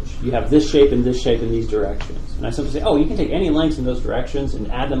bridge. You have this shape and these directions. And I simply say, oh, you can take any lengths in those directions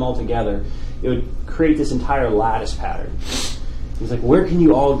and add them all together. It would create this entire lattice pattern. It's like, where can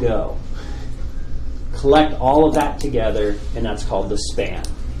you all go? Collect all of that together, and that's called the span.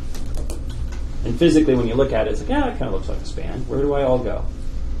 And physically, when you look at it, it's like, yeah, it kind of looks like a span. Where do I all go?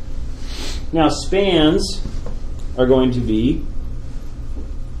 Now, spans are going to be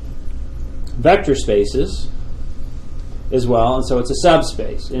vector spaces as well, and so it's a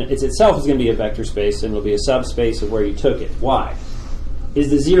subspace. And it itself is going to be a vector space, and it'll be a subspace of where you took it. Why? Is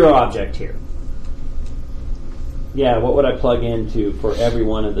the zero object here? Yeah, what would I plug into for every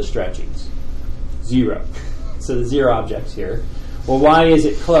one of the stretchings? 0. So the zero object's here. Well, why is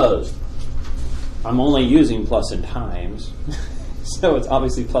it closed? I'm only using plus and times, so it's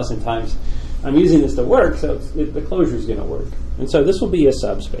obviously plus and times. I'm using this to work, so the closure is going to work. And so this will be a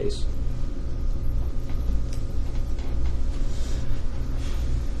subspace.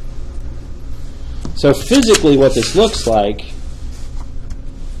 So physically what this looks like,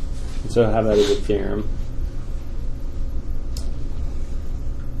 so how about as a theorem?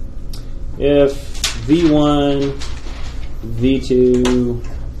 If V1, V2,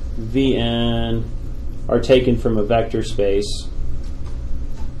 Vn are taken from a vector space,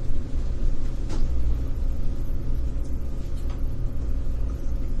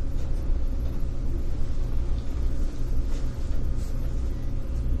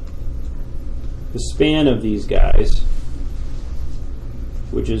 the span of these guys,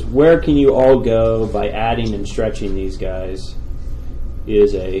 which is where can you all go by adding and stretching these guys,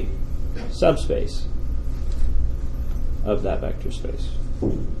 is a subspace of that vector space.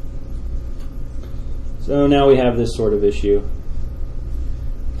 So now we have this sort of issue.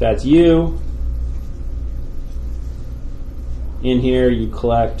 That's U. In here you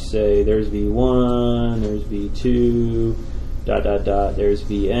collect, say, there's V1, there's V2, dot, dot, dot, there's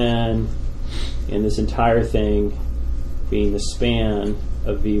Vn. And this entire thing being the span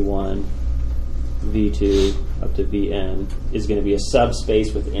of V1, V2, up to Vn is going to be a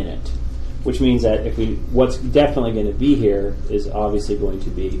subspace within it. Which means that what's definitely going to be here is obviously going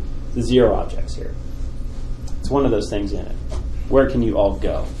to be the zero objects here. It's one of those things in it. Where can you all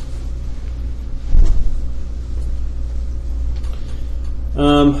go?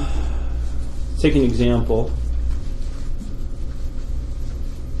 Take an example.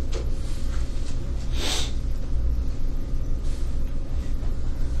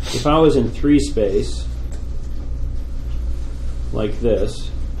 If I was in 3 space, like this,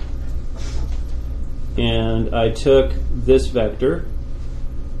 and I took this vector,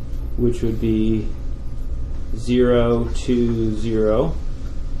 which would be 0, 2, 0,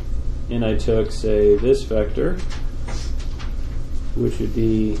 and I took, say, this vector, which would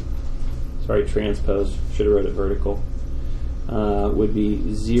be, sorry, transpose, should have wrote it vertical, would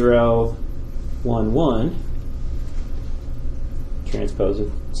be 0, 1, 1, transpose it,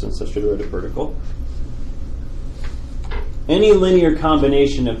 since I should have wrote it vertical. Any linear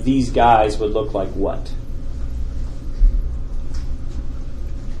combination of these guys would look like what?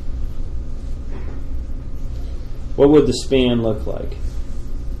 What would the span look like?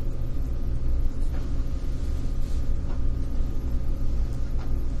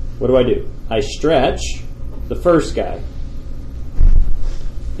 What do? I stretch the first guy,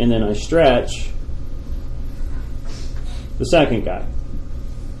 and then I stretch the second guy.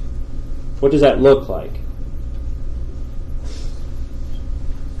 What does that look like?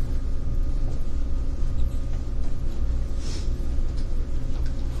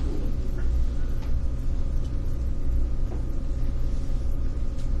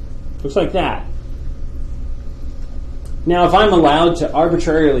 Looks like that. Now, if I'm allowed to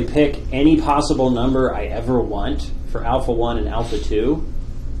arbitrarily pick any possible number I ever want for alpha 1 and alpha 2,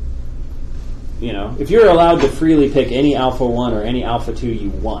 if you're allowed to freely pick any alpha 1 or any alpha 2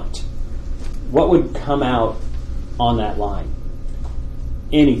 you want, what would come out on that line?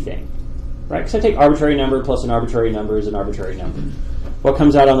 Anything. Right? Because I take arbitrary number plus an arbitrary number is an arbitrary number. What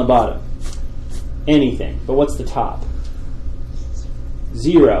comes out on the bottom? Anything. But what's the top?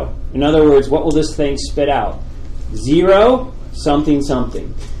 0. In other words, what will this thing spit out? 0, something,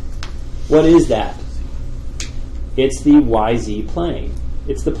 something. What is that? It's the YZ plane.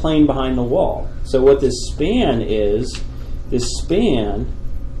 It's the plane behind the wall. So what this span is, this span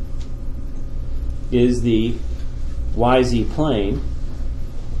is the YZ plane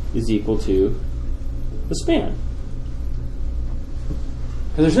is equal to the span.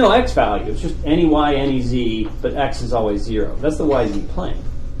 Because there's no x value. It's just any y, any z, but x is always 0. That's the YZ plane.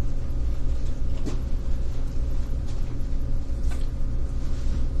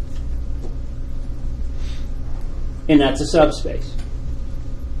 And that's a subspace.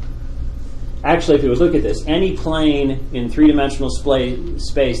 Actually, if you look at this, any plane in three-dimensional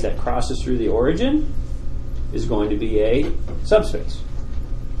space that crosses through the origin is going to be a subspace.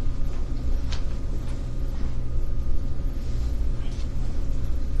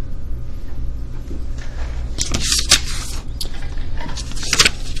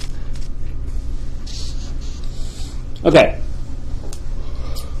 Okay.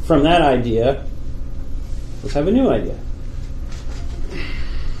 From that idea, let's have a new idea.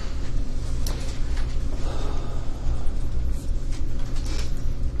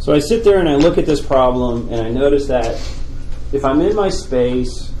 So I sit there and I look at this problem and I notice that if I'm in my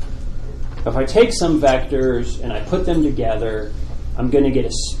space, if I take some vectors and I put them together, I'm going to get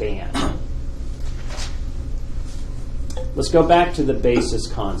a span. Let's go back to the basis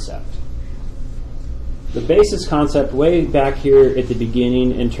concept. The basis concept way back here at the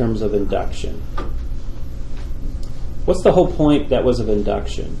beginning in terms of induction. What's the whole point that was of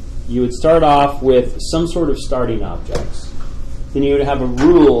induction? You would start off with some sort of starting objects. Then you would have a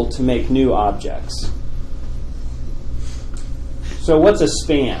rule to make new objects. So what's a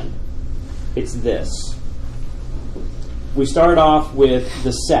span? It's this. We start off with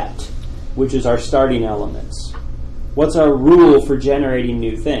the set, which is our starting elements. What's our rule for generating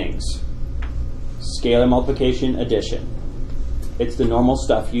new things? Scalar multiplication, addition. It's the normal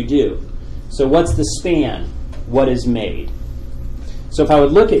stuff you do. So what's the span? What is made? So if I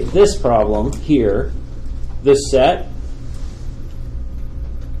would look at this problem here, this set,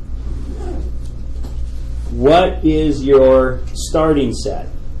 what is your starting set?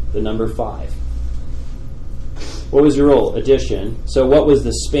 The number 5. What was your rule? Addition. So what was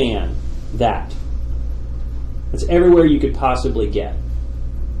the span? That. It's everywhere you could possibly get.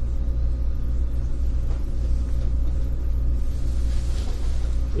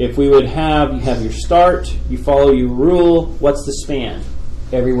 If we would have, you have your start, you follow your rule, what's the span?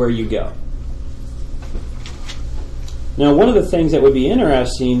 Everywhere you go. Now, one of the things that would be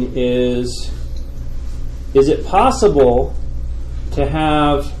interesting is it possible to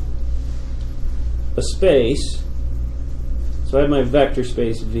have a space, so I have my vector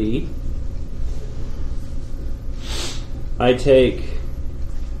space V, I take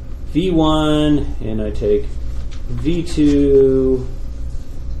V1 and I take V2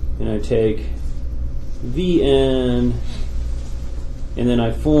 and I take Vn, and then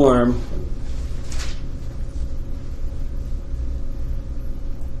I form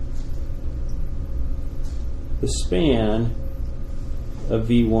the span of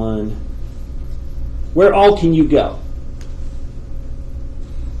V1. Where all can you go?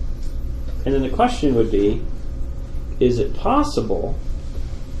 And then the question would be, is it possible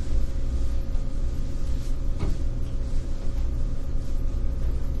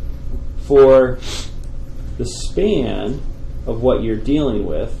for the span of what you're dealing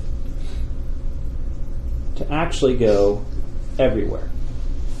with to actually go everywhere?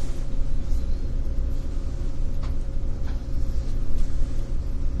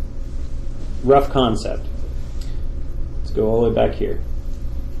 Rough concept. Let's go all the way back here.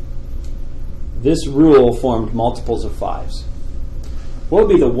 This rule formed multiples of 5s. What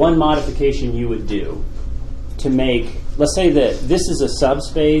would be the one modification you would do to make, let's say that this is a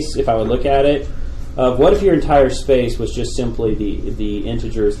subspace, if I would look at it, of what if your entire space was just simply the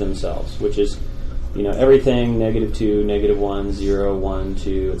integers themselves, which is, you know, everything -2, -1, 0, 1,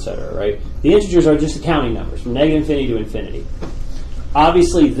 2, etc., right? The integers are just the counting numbers from -infinity to infinity.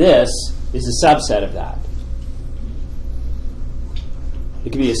 Obviously, this is a subset of that.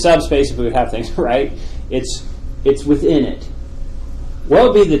 It could be a subspace if we would have things, right? It's within it. What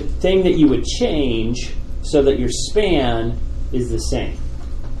would be the thing that you would change so that your span is the same?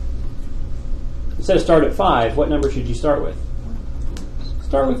 Instead of start at 5, what number should you start with?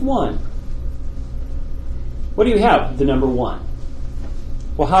 Start with 1. What do you have? The number 1.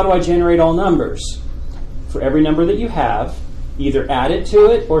 Well, how do I generate all numbers? For every number that you have, either add it to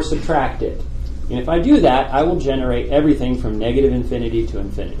it or subtract it. And if I do that, I will generate everything from -infinity to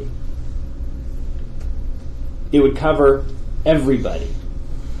infinity. It would cover everybody.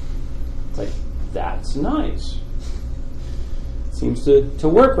 It's like, that's nice. Seems to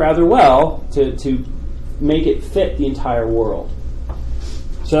work rather well to make it fit the entire world.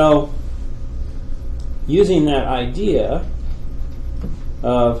 So, using that idea,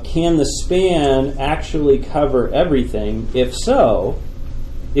 of can the span actually cover everything? If so,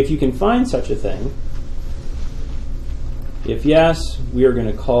 if you can find such a thing, if yes, we are going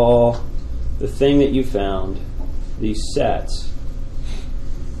to call the thing that you found, these sets,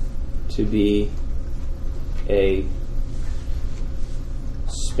 to be a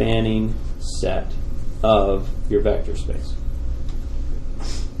spanning set of your vector space.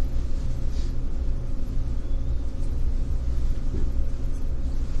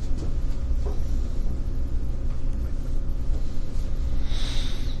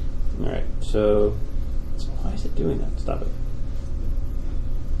 All right, so why is it doing that? Stop it.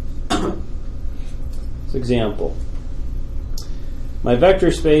 This example. My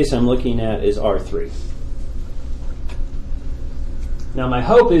vector space I'm looking at is R3. Now my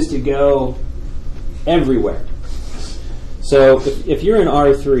hope is to go everywhere. So if you're in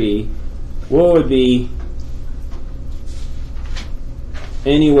R3, what would be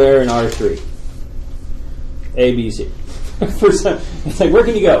anywhere in R3? A, B, C. It's like, where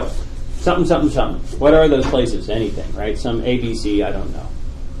can you go? Something, something, something. What are those places? Anything, right? Some A, B, C, I don't know.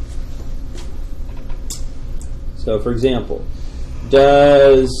 So for example,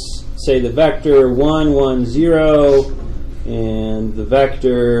 does, say, the vector 1, 1, 0 and the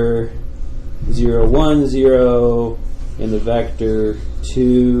vector 0, 1, 0 and the vector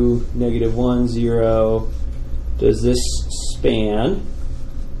 2, negative 1, 0, does this span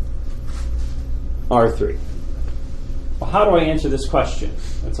R3? Well, how do I answer this question?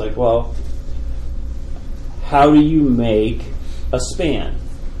 It's like, well, how do you make a span?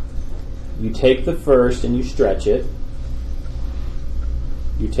 You take the first and you stretch it.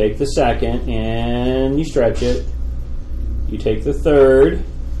 You take the second and you stretch it. You take the third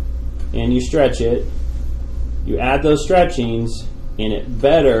and you stretch it. You add those stretchings and it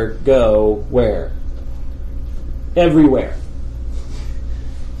better go where? Everywhere.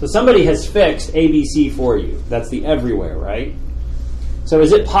 So somebody has fixed ABC for you. That's the everywhere, right? So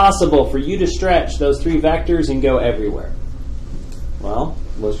is it possible for you to stretch those three vectors and go everywhere? Well,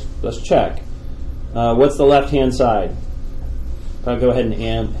 let's check. What's the left-hand side? If I go ahead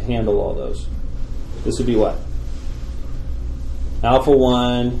and handle all those. This would be what? Alpha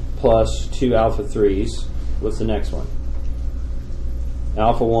 1 plus 2 alpha 3s. What's the next one?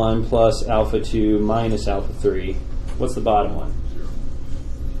 Alpha 1 plus alpha 2 minus alpha 3. What's the bottom one?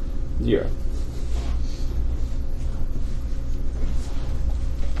 0.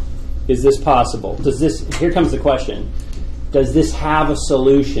 Is this possible? Does this, here comes the question, does this have a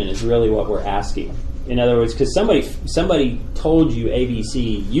solution is really what we're asking. In other words, because somebody told you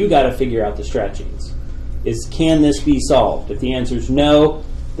ABC, you got to figure out the stretchings. Can this be solved? If the answer is no,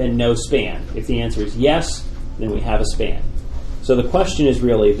 then no span. If the answer is yes, then we have a span. So the question is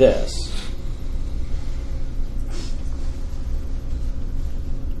really this.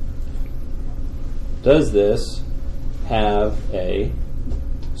 Does this have a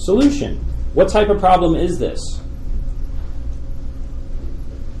solution? What type of problem is this?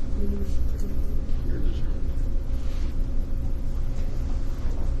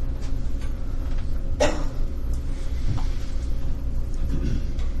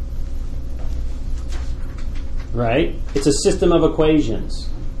 Right? It's a system of equations.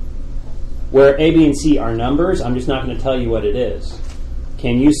 Where A, B, and C are numbers, I'm just not going to tell you what it is.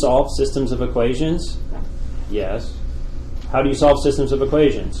 Can you solve systems of equations? Yes. How do you solve systems of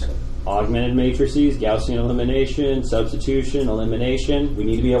equations? Augmented matrices, Gaussian elimination, substitution, elimination. We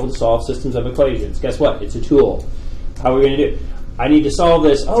need to be able to solve systems of equations. Guess what? It's a tool. How are we going to do it? I need to solve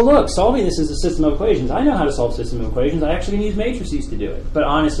this. Oh, look, solving this is a system of equations. I know how to solve system of equations. I actually use matrices to do it. But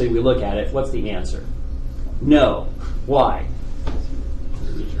honestly, we look at it. What's the answer? No. Why?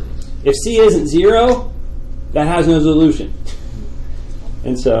 If C isn't 0, that has no solution.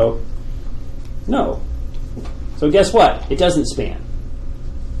 And so, no. So guess what? It doesn't span.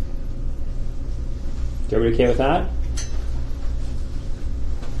 Is everybody okay with that?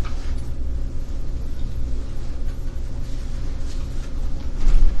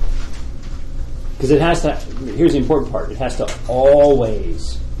 Because it has to, here's the important part, it has to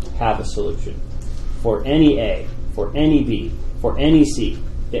always have a solution. For any A, for any B, for any C,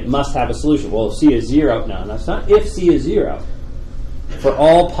 it must have a solution. Well, if C is 0, no, that's not if C is 0. For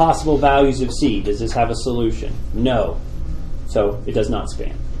all possible values of C, does this have a solution? No. So it does not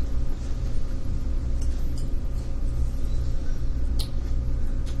span.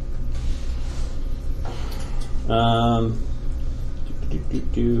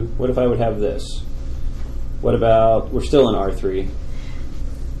 What if I would have this? What about, we're still in R3.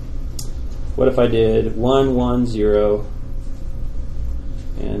 What if I did 1, 1, 0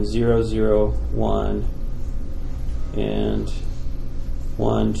 and 0, 0, 1 and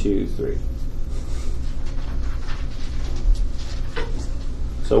 1, 2, 3.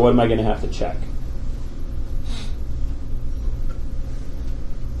 So what am I going to have to check?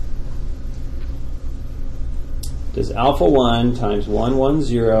 Does alpha 1 times 1, 1,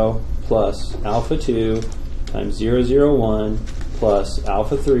 0 plus alpha 2 times 0, 0, 1 plus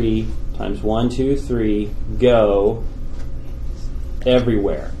alpha 3 times 1, 2, 3 go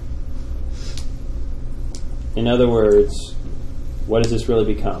everywhere? In other words, what does this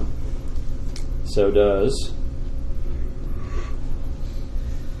really become? So does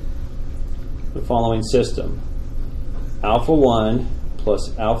the following system. Alpha 1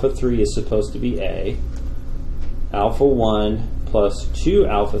 plus alpha 3 is supposed to be A. Alpha 1 plus 2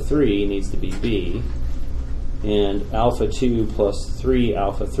 alpha 3 needs to be B. And alpha 2 plus 3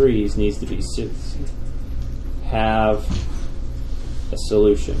 alpha 3s needs to be C. Have a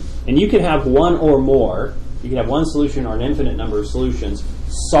solution. And you can have one or more. You can have one solution or an infinite number of solutions.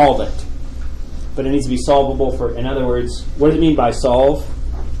 Solve it. But it needs to be solvable for, in other words, what does it mean by solve?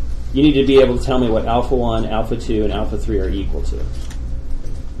 You need to be able to tell me what alpha 1, alpha 2, and alpha 3 are equal to.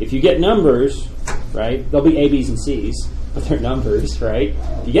 If you get numbers, right, they'll be A, B's, and C's, but they're numbers, right?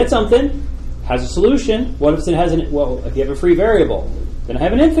 If you get something, has a solution, what if it has well, if you have a free variable, then I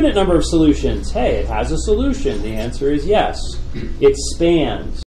have an infinite number of solutions. Hey, it has a solution. The answer is yes. It spans.